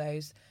 Either one of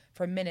those.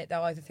 For a minute,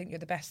 they'll either think you're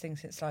the best thing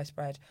since sliced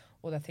bread,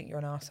 or they'll think you're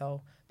an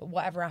arsehole. But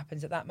whatever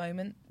happens at that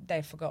moment,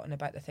 they've forgotten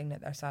about the thing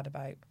that they're sad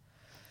about.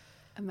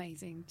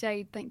 Amazing.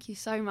 Jade, thank you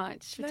so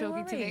much for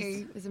talking to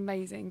me. It was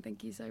amazing.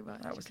 Thank you so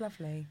much. That was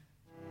lovely.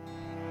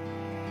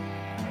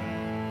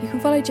 You can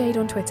follow Jade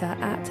on Twitter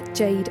at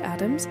Jade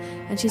Adams,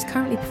 and she's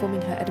currently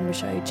performing her Edinburgh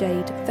show,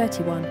 Jade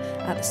 31,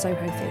 at the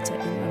Soho Theatre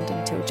in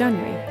London till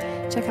January.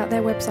 Check out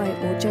their website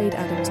or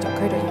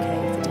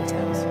jadeadams.co.uk for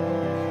details.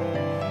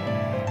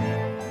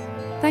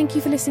 Thank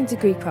you for listening to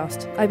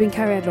Griefcast. I've been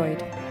Cariad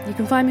Lloyd. You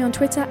can find me on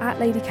Twitter at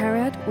Lady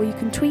Cariad, or you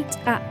can tweet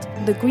at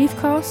The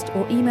Griefcast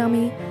or email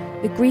me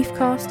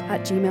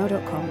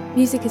thegriefcast@gmail.com.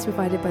 Music is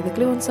provided by The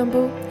Glue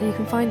Ensemble, and you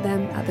can find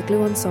them at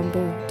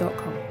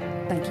theglueensemble.com.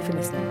 Thank you for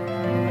listening.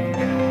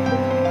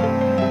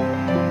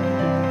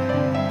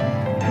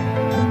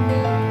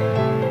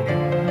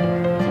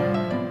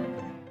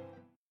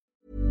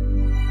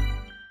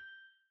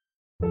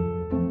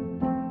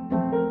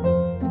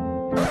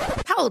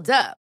 Hold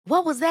up.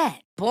 What was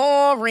that?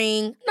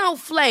 Boring. No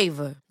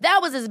flavor. That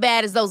was as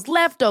bad as those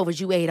leftovers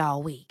you ate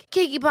all week.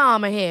 Keke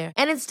Palmer here,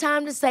 and it's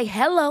time to say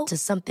hello to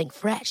something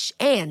fresh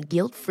and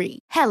guilt-free.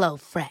 Hello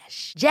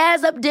Fresh.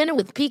 Jazz up dinner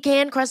with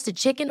pecan-crusted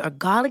chicken or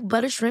garlic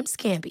butter shrimp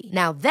scampi.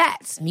 Now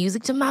that's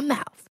music to my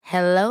mouth.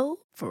 Hello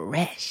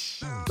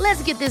Fresh.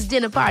 Let's get this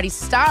dinner party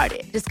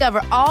started.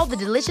 Discover all the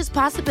delicious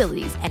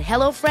possibilities at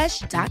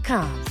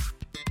HelloFresh.com.